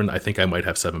about freshmen, I think I might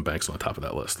have Sevyn Banks on the top of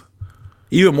that list.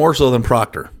 Even more so than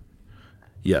Proctor.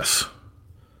 Yes.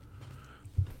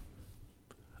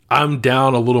 I'm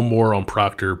down a little more on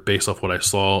Proctor based off what I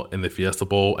saw in the Fiesta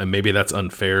Bowl, and maybe that's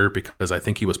unfair because I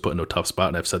think he was put in a tough spot,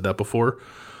 and I've said that before.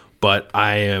 But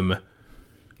I'm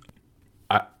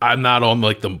not on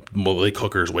like the Malik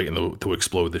Hookers waiting to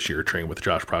explode this year train with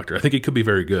Josh Proctor. I think he could be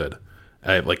very good.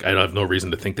 I have no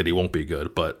reason to think that he won't be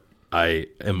good, but I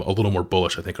am a little more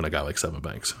bullish, I think, on a guy like Sevyn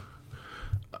Banks.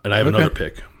 And I have another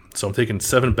pick. So I'm taking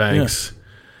Sevyn Banks,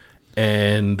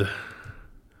 and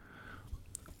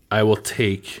I'll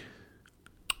take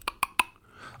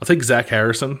Zach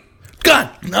Harrison. God,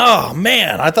 oh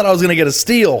man, I thought I was going to get a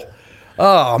steal.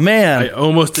 Oh man, I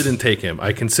almost didn't take him.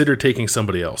 I considered taking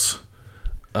somebody else.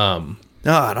 God,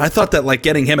 I thought that like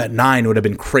getting him at 9 would have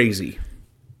been crazy.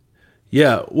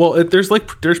 Yeah, well, there's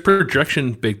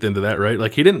projection baked into that, right?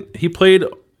 Like he played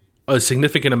a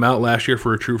significant amount last year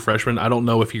for a true freshman. I don't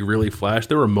know if he really flashed.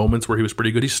 There were moments where he was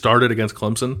pretty good. He started against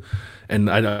Clemson, and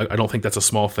I don't think that's a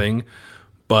small thing.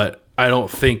 But I don't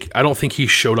think he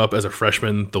showed up as a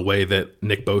freshman the way that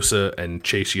Nick Bosa and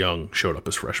Chase Young showed up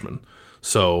as freshmen.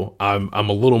 So I'm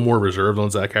a little more reserved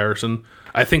on Zach Harrison.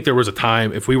 I think there was a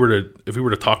time if we were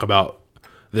to talk about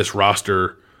this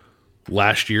roster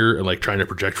last year and like trying to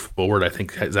project forward, I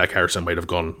think Zach Harrison might have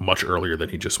gone much earlier than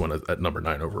he just went at number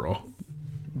 9 overall.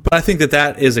 But I think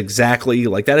that is exactly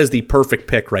like that is the perfect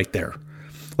pick right there.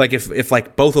 Like if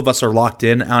like both of us are locked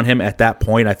in on him at that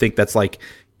point, I think that's like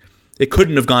it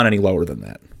couldn't have gone any lower than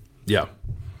that. Yeah.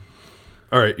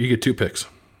 All right, you get 2 picks.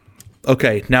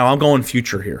 Okay, now I'm going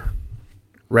future here.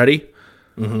 Ready?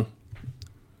 Mm-hmm.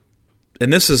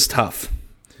 And this is tough,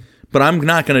 but I'm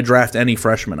not going to draft any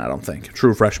freshman. I don't think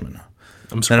true freshman.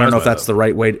 I'm surprised. I don't know if that's the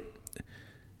right way.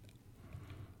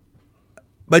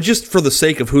 But just for the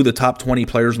sake of who the top 20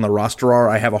 players on the roster are,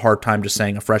 I have a hard time just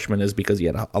saying a freshman is because he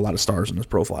had a lot of stars in his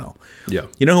profile. Yeah.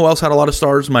 You know who else had a lot of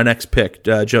stars? My next pick.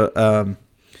 I'm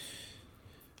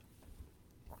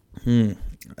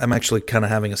actually kind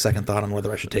of having a second thought on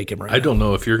whether I should take him right now. I don't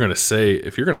know if you're going to say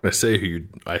who you.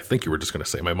 I think you were just going to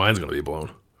say. My mind's going to be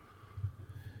blown.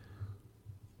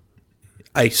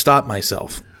 I stopped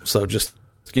myself, so just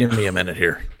give me a minute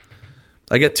here.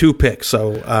 I get 2 picks,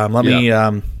 so let me.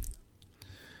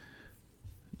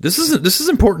 This is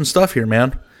important stuff here,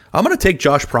 man. I'm going to take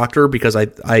Josh Proctor because I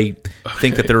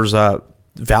think that there's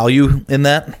value in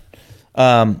that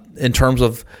in terms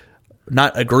of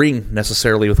not agreeing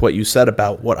necessarily with what you said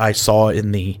about what I saw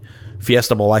in the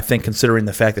Fiesta Bowl. I think considering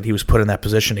the fact that he was put in that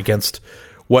position against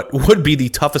what would be the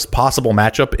toughest possible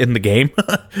matchup in the game.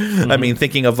 Mm-hmm. I mean,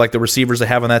 thinking of like the receivers they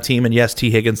have on that team, and yes, T.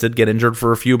 Higgins did get injured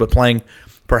for a few, but playing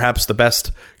perhaps the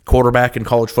best quarterback in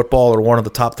college football or one of the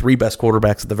top 3 best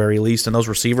quarterbacks at the very least, and those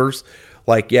receivers,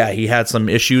 like, yeah, he had some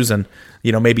issues and,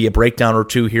 you know, maybe a breakdown or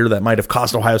 2 here that might have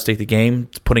cost Ohio State the game,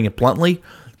 putting it bluntly.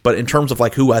 But in terms of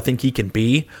like who I think he can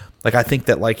be, like I think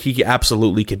that like he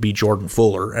absolutely could be Jordan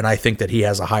Fuller, and I think that he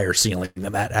has a higher ceiling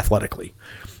than that athletically.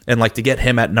 And like to get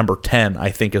him at number 10, I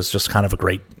think is just kind of a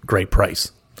great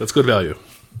price. That's good value.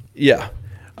 Yeah.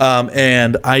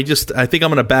 And I think I'm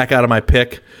going to back out of my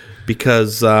pick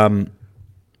because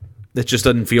it just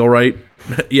doesn't feel right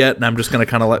yet, and I'm just going to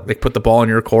kind of put the ball in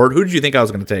your court. Who did you think I was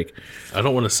going to take? I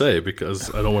don't want to say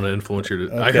because I don't want to influence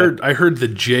your. Okay. I heard the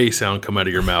J sound come out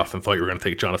of your mouth and thought you were going to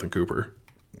take Jonathan Cooper.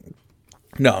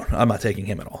 No, I'm not taking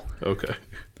him at all. Okay.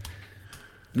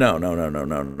 No.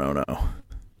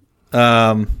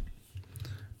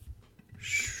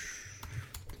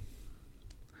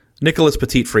 Nicholas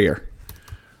Petit-Frere.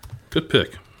 Good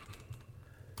pick. Do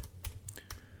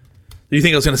you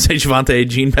think I was going to say Javonte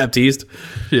Jean-Baptiste?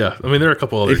 Yeah, I mean there are a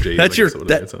couple other J's.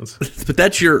 But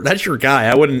that's your guy.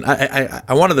 I wouldn't.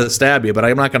 I wanted to stab you, but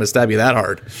I'm not going to stab you that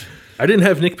hard. I didn't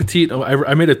have Nick Petit.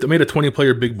 I made a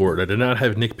 20-player big board. I did not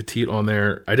have Nick Petit on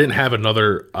there. I didn't have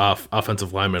another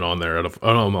offensive lineman on there. No,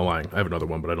 I'm not lying. I have another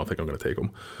one, but I don't think I'm going to take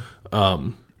him.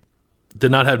 Did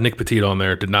not have Nick Petit on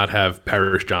there. Did not have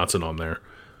Parrish Johnson on there.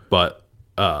 But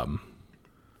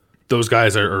those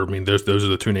guys are. I mean, those are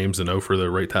the 2 names to know for the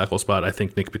right tackle spot. I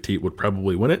think Nick Petit would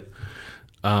probably win it.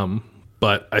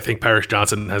 But I think Parrish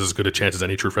Johnson has as good a chance as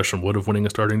any true freshman would of winning a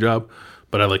starting job.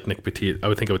 But I like Nick Petit. I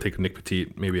would take Nick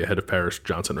Petit maybe ahead of Parrish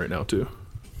Johnson right now too.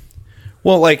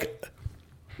 Well, like,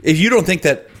 if you don't think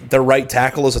that the right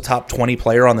tackle is a top 20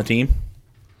 player on the team,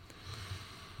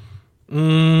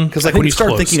 because like when you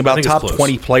start thinking about top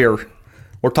 20 player,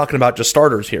 we're talking about just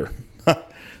starters here,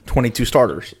 22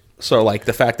 starters. So like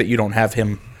the fact that you don't have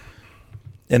him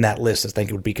in that list, I think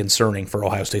it would be concerning for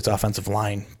Ohio State's offensive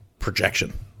line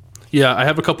projection. Yeah, I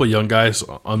have a couple of young guys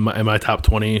in my top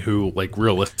 20 who, like,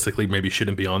 realistically maybe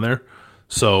shouldn't be on there.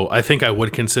 So I think I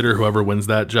would consider whoever wins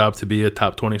that job to be a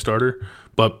top 20 starter.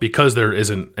 But because there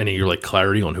isn't any like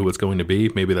clarity on who it's going to be,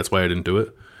 maybe that's why I didn't do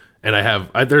it. And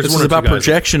there's this one is or two about guys,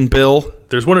 projection, Bill.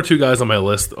 There's one or two guys on my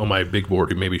list on my big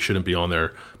board who maybe shouldn't be on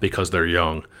there because they're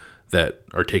young that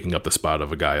are taking up the spot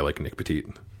of a guy like Nick Petit.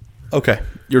 Okay,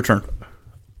 your turn.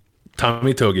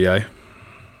 Tommy Togiai.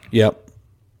 Yep.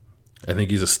 I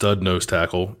think he's a stud nose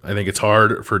tackle. I think it's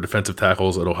hard for defensive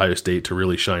tackles at Ohio State to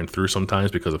really shine through sometimes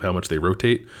because of how much they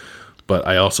rotate. But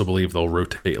I also believe they'll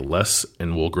rotate less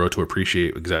and we'll grow to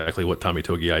appreciate exactly what Tommy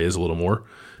Togiai is a little more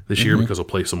this year because he'll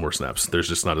play some more snaps. There's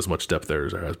just not as much depth there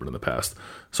as there has been in the past.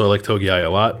 So I like Togiai a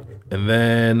lot. And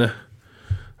then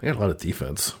I got a lot of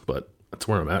defense, but that's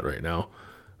where I'm at right now.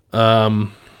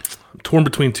 I'm torn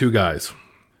between two guys.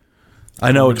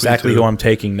 I know exactly who I'm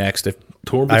taking next.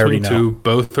 Torn between two.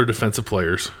 Both are defensive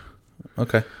players.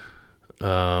 Okay.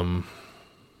 I'm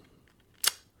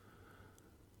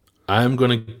going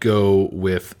to go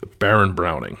with Baron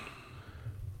Browning.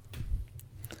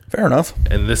 Fair enough.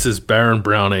 And this is Baron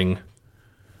Browning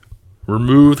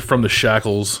removed from the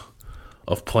shackles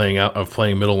of playing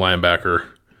middle linebacker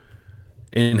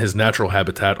in his natural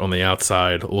habitat on the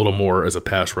outside, a little more as a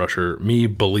pass rusher. Me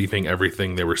believing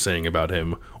everything they were saying about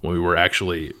him when we were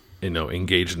actually,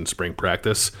 engaged in spring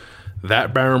practice.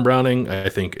 That Baron Browning, I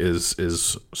think,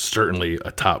 is certainly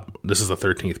a top. This is the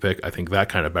 13th pick. I think that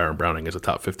kind of Baron Browning is a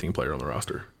top 15 player on the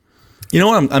roster. You know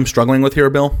what I'm struggling with here,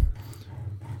 Bill?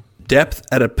 Depth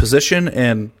at a position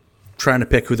and trying to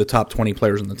pick who the top 20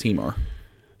 players on the team are.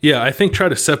 Yeah, I think try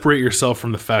to separate yourself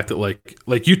from the fact that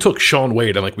like you took Sean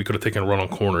Wade and like we could have taken a run on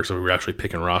corners if we were actually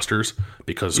picking rosters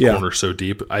because corners so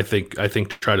deep. I think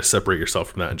try to separate yourself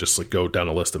from that and just like go down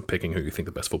a list and picking who you think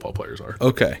the best football players are.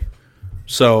 Okay.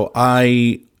 So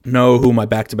I know who my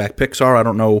back-to-back picks are. I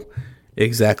don't know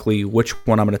exactly which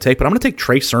one I'm going to take, but I'm going to take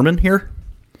Trey Sermon here.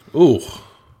 Ooh.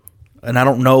 And I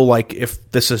don't know like if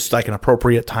this is like an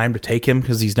appropriate time to take him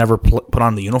because he's never put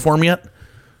on the uniform yet.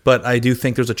 But I do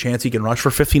think there's a chance he can rush for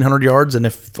 1,500 yards, and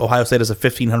if Ohio State has a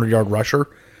 1,500-yard rusher,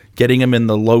 getting him in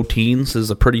the low teens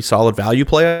is a pretty solid value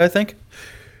play, I think.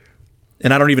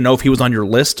 And I don't even know if he was on your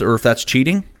list or if that's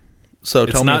cheating. So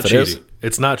tell me if it is.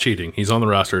 It's not cheating. He's on the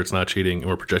roster. It's not cheating, and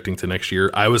we're projecting to next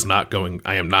year. I am not going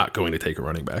to take a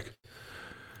running back.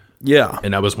 Yeah.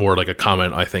 And that was more like a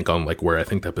comment, I think, on like where I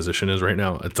think that position is right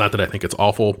now. It's not that I think it's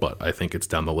awful, but I think it's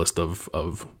down the list of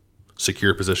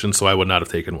secure positions, so I would not have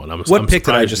taken one. What pick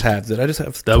did I just have? Did I just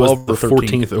have 12 that was the or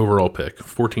 13? 14th overall pick.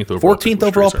 14th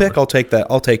overall pick? I'll take that.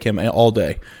 I'll take him all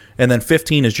day. And then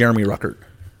 15 is Jeremy Ruckert.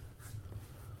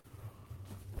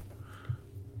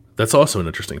 That's also an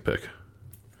interesting pick.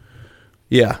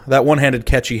 Yeah, that one-handed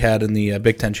catch he had in the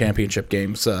Big Ten championship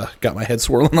games got my head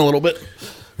swirling a little bit.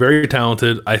 Very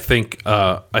talented. I think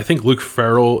Luke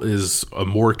Farrell is a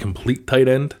more complete tight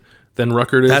end than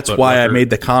Ruckert is. That's why I made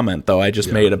the comment, though, I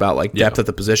just made about like depth at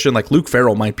the position. Like Luke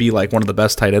Farrell might be like one of the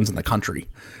best tight ends in the country.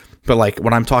 But like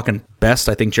when I'm talking best,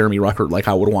 I think Jeremy Ruckert, like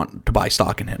I would want to buy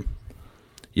stock in him.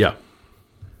 Yeah.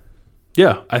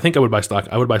 Yeah, I think I would buy stock.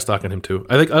 I would buy stock in him too.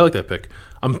 I like that pick.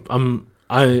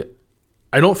 I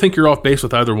don't think you're off base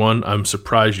with either one. I'm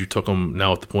surprised you took them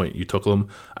now at the point you took them.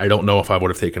 I don't know if I would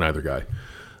have taken either guy.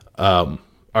 All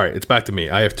right, it's back to me.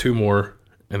 I have two more,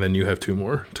 and then you have two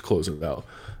more to close it out.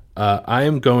 I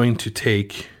am going to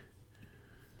take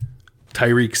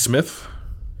Tyreek Smith.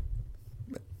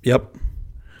 Yep.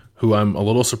 Who I'm a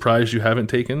little surprised you haven't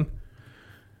taken.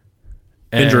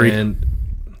 Injury. And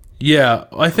yeah,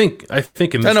 I think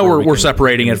in this I know we're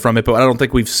separating it from it, but I don't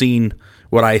think we've seen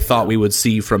what I thought we would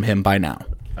see from him by now.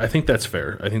 I think that's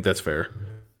fair.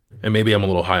 And maybe I'm a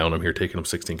little high on him here, taking him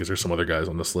 16, because there's some other guys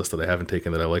on this list that I haven't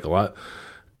taken that I like a lot.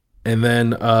 And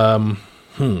then,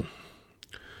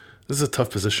 this is a tough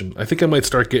position. I think I might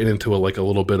start getting into a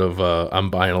little bit of I'm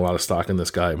buying a lot of stock in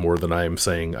this guy more than I am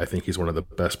saying I think he's one of the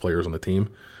best players on the team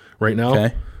right now.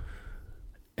 Okay.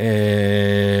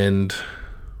 And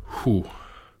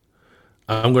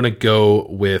I'm going to go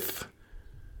with,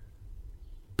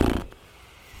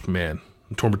 man,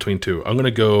 I'm torn between two. I'm going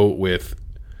to go with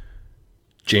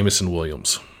Jameson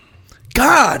Williams.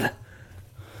 God.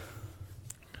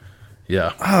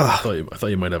 Yeah. I thought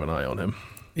you might have an eye on him.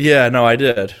 Yeah, no, I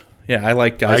did. Yeah, I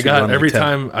like guys. I got every like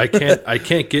time I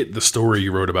can't get the story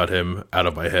you wrote about him out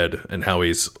of my head and how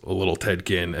he's a little Ted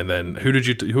Ginn. And then who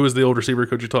was the old receiver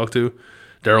coach you talked to?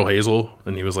 Daryl Hazel,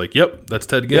 and he was like, "Yep, that's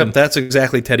Ted Ginn." Yep, that's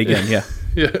exactly Teddy Ginn. Yeah,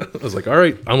 yeah. I was like, "All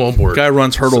right, I'm on board." Guy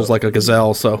runs hurdles like a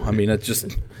gazelle. So I mean, it's just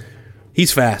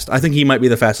he's fast. I think he might be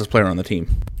the fastest player on the team.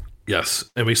 Yes,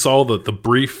 and we saw the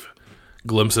brief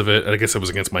glimpse of it. I guess it was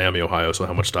against Miami, Ohio. So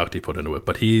how much stock did he put into it?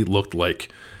 But he looked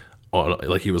like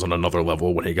he was on another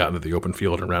level when he got into the open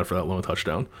field and ran for that lone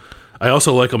touchdown. I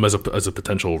also like him as a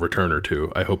potential returner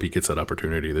too. I hope he gets that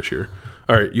opportunity this year.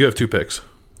 All right, you have 2 picks.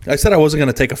 I said I wasn't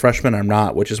going to take a freshman. I'm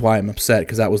not, which is why I'm upset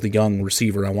because that was the young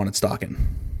receiver I wanted stock in.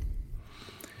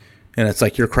 And it's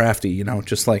like you're crafty,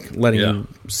 just like letting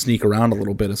him sneak around a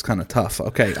little bit is kind of tough.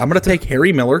 Okay, I'm going to take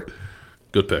Harry Miller.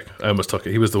 Good pick. I almost took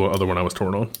it. He was the other one I was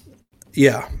torn on.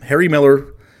 Yeah, Harry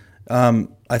Miller, I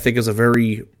think is a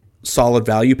very solid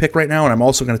value pick right now, and I'm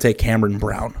also going to take Cameron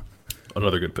Brown.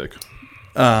 Another good pick.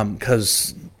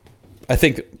 Because I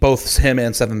think both him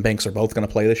and Sevyn Banks are both going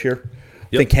to play this year.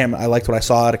 Yep. I think I liked what I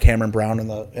saw out of Cameron Brown in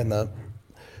the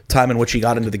time in which he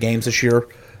got into the games this year.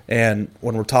 And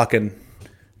when we're talking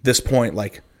this point,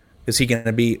 like, is he going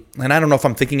to be? And I don't know if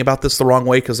I'm thinking about this the wrong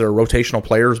way because they're rotational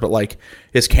players, but like,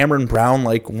 is Cameron Brown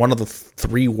like one of the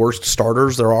 3 worst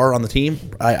starters there are on the team?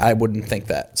 I wouldn't think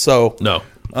that. So no,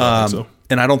 I don't think so.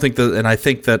 And I don't think that. And I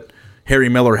think that Harry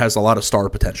Miller has a lot of star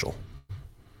potential.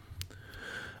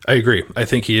 I agree. I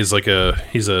think he's a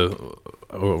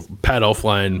Pat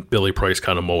Elflein, Billy Price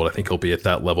kind of mold. I think he'll be at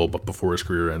that level, but before his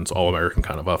career ends, All-American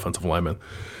kind of offensive lineman.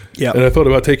 Yeah, and I thought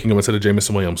about taking him instead of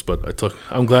Jameson Williams, but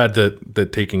I'm glad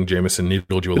that taking Jameson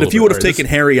needled you a little bit. If you would have taken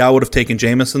Harry, I would have taken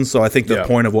Jameson. So I think the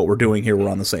point of what we're doing here, we're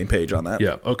on the same page on that.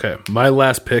 Yeah. Okay. My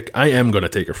last pick, I am going to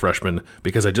take a freshman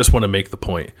because I just want to make the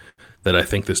point that I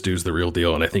think this dude's the real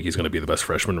deal, and I think he's going to be the best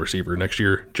freshman receiver next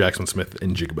year. Jackson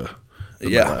Smith-Njigba. My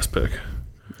last pick.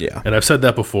 Yeah. And I've said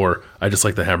that before. I just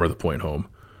like to hammer the point home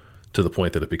to the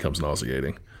point that it becomes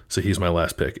nauseating. So he's my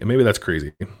last pick. And maybe that's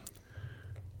crazy.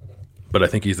 But I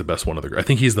think he's the best one of the. I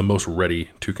think he's the most ready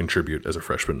to contribute as a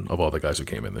freshman of all the guys who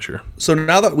came in this year. So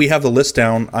now that we have the list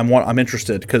down, I'm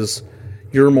interested because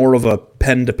you're more of a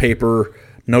pen to paper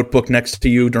notebook next to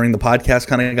you during the podcast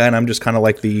kind of guy, and I'm just kind of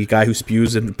like the guy who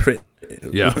spews and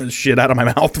shit out of my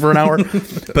mouth for an hour.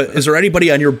 But is there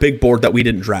anybody on your big board that we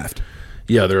didn't draft?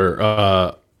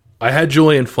 Yeah, I had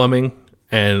Julian Fleming,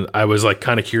 and I was like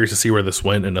kind of curious to see where this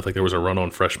went, and I think there was a run on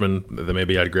freshman that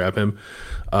maybe I'd grab him.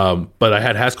 But I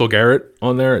had Haskell Garrett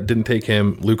on there. Didn't take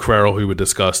him. Luke Farrell, who we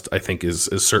discussed, I think is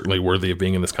certainly worthy of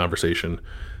being in this conversation.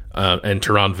 And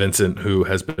Teron Vincent, who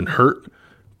has been hurt,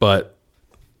 but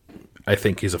I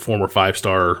think he's a former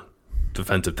 5-star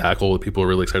defensive tackle that people are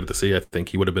really excited to see. I think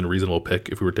he would have been a reasonable pick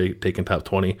if we were taking top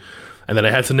 20. And then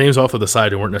I had some names off to the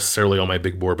side who weren't necessarily on my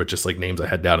big board, but just like names I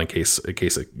had down in case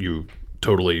you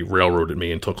totally railroaded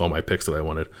me and took all my picks that I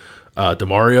wanted.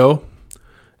 DeMario.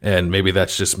 And maybe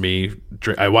that's just me.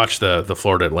 I watched the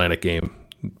Florida Atlantic game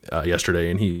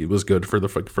yesterday, and he was good for the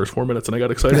first 4 minutes, and I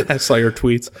got excited. I saw your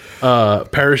tweets.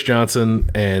 Paris Johnson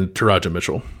and Taraja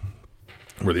Mitchell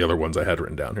were the other ones I had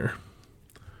written down here.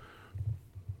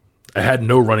 I had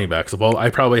no running backs. I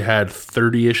probably had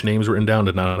 30-ish names written down,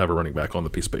 did not have a running back on the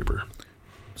piece of paper.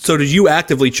 So did you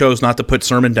actively chose not to put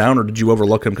Sermon down, or did you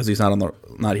overlook him because he's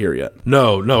not here yet?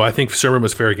 No. I think Sermon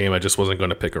was fair game. I just wasn't going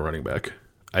to pick a running back.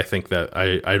 I think that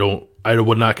I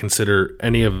would not consider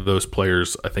any of those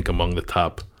players, I think, among the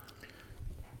top.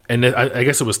 And I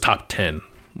guess it was top 10.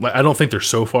 I don't think they're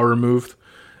so far removed.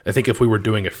 I think if we were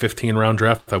doing a 15-round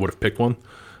draft, I would have picked one.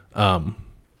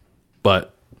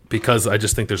 But because I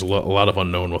just think there's a lot of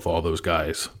unknown with all those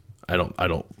guys, I don't.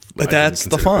 But that's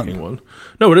the fun. One.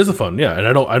 No, it is the fun. Yeah, and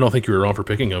I don't think you were wrong for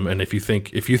picking him. And if you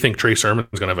think Trey Sermon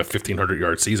is going to have a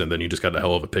 1,500-yard season, then you just got a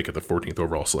hell of a pick at the 14th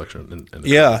overall selection.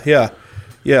 Yeah.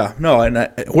 No, and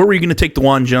where were you going to take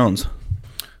DeJuan Jones?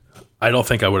 I don't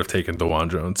think I would have taken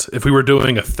DeJuan Jones if we were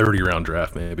doing a 30-round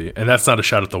draft, maybe. And that's not a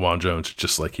shot at DeJuan Jones.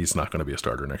 Just like he's not going to be a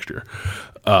starter next year.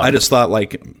 I just thought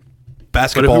like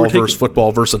basketball versus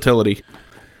football versatility.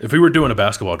 If we were doing a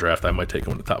basketball draft, I might take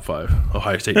him in the top 5.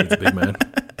 Ohio State needs a big man,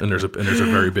 and there's a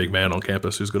very big man on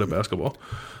campus who's good at basketball.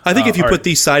 I think if you put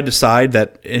these side to side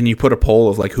and you put a poll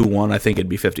of like who won, I think it'd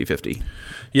be 50-50.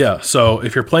 Yeah, so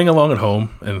if you're playing along at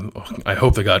home, and I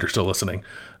hope to God you're still listening,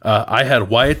 I had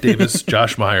Wyatt Davis,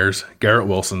 Josh Myers, Garrett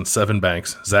Wilson, Sevyn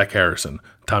Banks, Zach Harrison,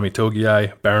 Tommy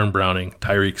Togiai, Baron Browning,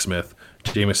 Tyreek Smith,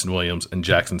 Jameson Williams, and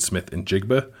Jackson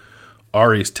Smith-Njigba.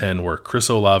 Ari's 10 were Chris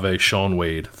Olave, Sean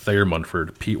Wade, Thayer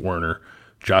Munford, Pete Werner,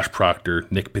 Josh Proctor,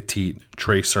 Nick Petit,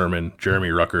 Trey Sermon, Jeremy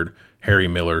Ruckert, Harry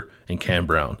Miller, and Cam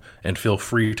Brown. And feel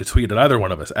free to tweet at either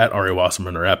one of us, at Ari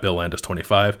Wasserman or at Bill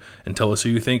Landis25, and tell us who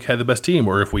you think had the best team,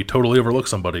 or if we totally overlooked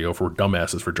somebody, or if we're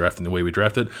dumbasses for drafting the way we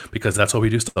drafted, because that's why we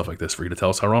do stuff like this, for you to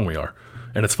tell us how wrong we are.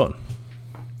 And it's fun.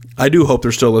 I do hope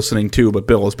they're still listening too, but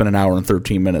Bill, it's been an hour and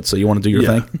 13 minutes, so you want to do your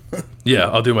thing? Yeah,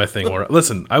 I'll do my thing.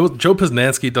 Listen, Joe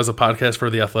Poznanski does a podcast for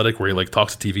The Athletic where he like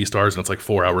talks to TV stars, and it's like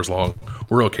 4 hours long.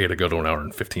 We're okay to go to an hour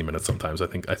and 15 minutes sometimes. I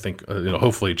think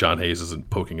hopefully John Hayes isn't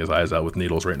poking his eyes out with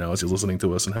needles right now as he's listening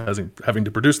to us and having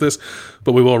to produce this,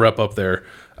 but we will wrap up there.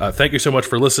 Thank you so much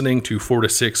for listening to 4 to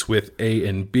 6 with A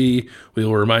and B. We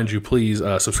will remind you, please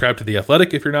subscribe to The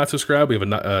Athletic if you're not subscribed. We have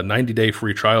a 90-day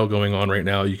free trial going on right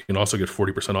now. You can also get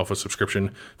 40% off a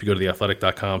subscription if you go to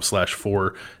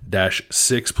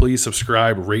theathletic.com/4-6. Please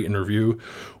subscribe, rate, and review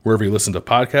wherever you listen to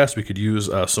podcasts. We could use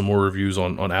some more reviews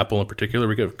on Apple in particular.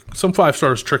 We get some 5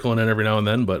 stars trickling in every now and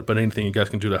then, but anything you guys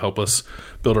can do to help us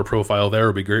build our profile there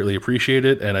would be greatly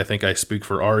appreciated. And I think I speak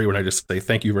for Ari when I just say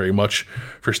thank you very much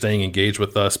for staying engaged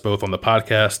with us, both on the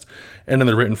podcast and in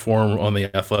the written form on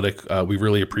The Athletic. We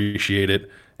really appreciate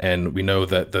it. And we know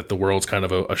that the world's kind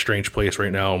of a strange place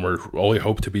right now, and we're only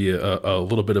hope to be a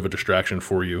little bit of a distraction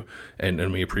for you.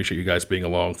 And we appreciate you guys being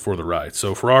along for the ride.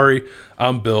 So for Ari,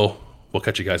 I'm Bill. We'll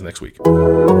catch you guys next week.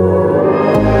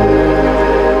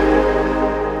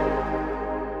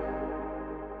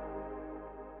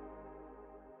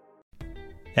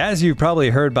 As you've probably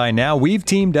heard by now, we've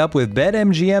teamed up with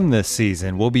BetMGM this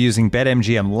season. We'll be using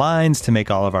BetMGM lines to make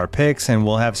all of our picks, and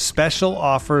we'll have special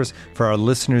offers for our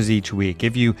listeners each week.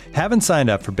 If you haven't signed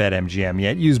up for BetMGM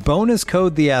yet, use bonus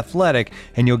code THEATHLETIC,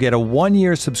 and you'll get a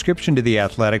 1-year subscription to The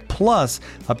Athletic, plus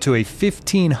up to a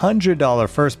 $1,500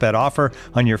 first bet offer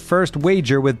on your first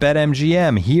wager with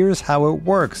BetMGM. Here's how it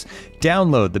works.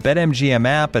 Download the BetMGM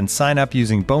app and sign up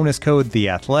using bonus code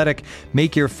THEATHLETIC.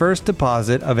 Make your first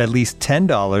deposit of at least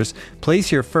 $10.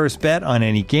 Place your first bet on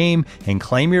any game and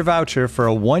claim your voucher for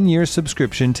a 1-year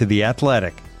subscription to The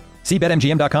Athletic. See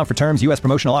BetMGM.com for terms. U.S.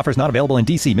 promotional offers not available in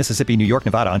D.C., Mississippi, New York,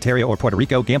 Nevada, Ontario, or Puerto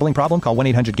Rico. Gambling problem? Call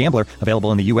 1-800-GAMBLER.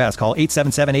 Available in the U.S. Call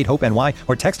 877-8-HOPE-NY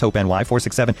or text HOPE-NY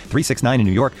 467-369 in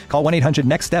New York. Call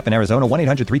 1-800-NEXT-STEP in Arizona.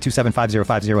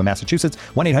 1-800-327-5050 in Massachusetts.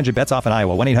 1-800-BETS-OFF in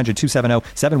Iowa.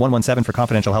 1-800-270-7117 for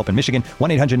confidential help in Michigan.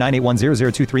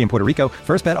 1-800-981-0023 in Puerto Rico.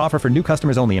 First bet offer for new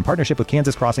customers only in partnership with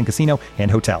Kansas Crossing Casino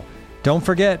and Hotel. Don't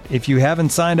forget, if you haven't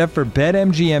signed up for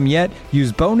BetMGM yet,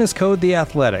 use bonus code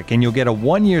THEATHLETIC, and you'll get a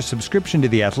 1-year subscription to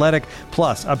The Athletic,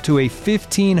 plus up to a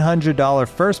 $1,500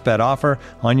 first bet offer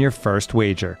on your first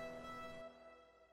wager.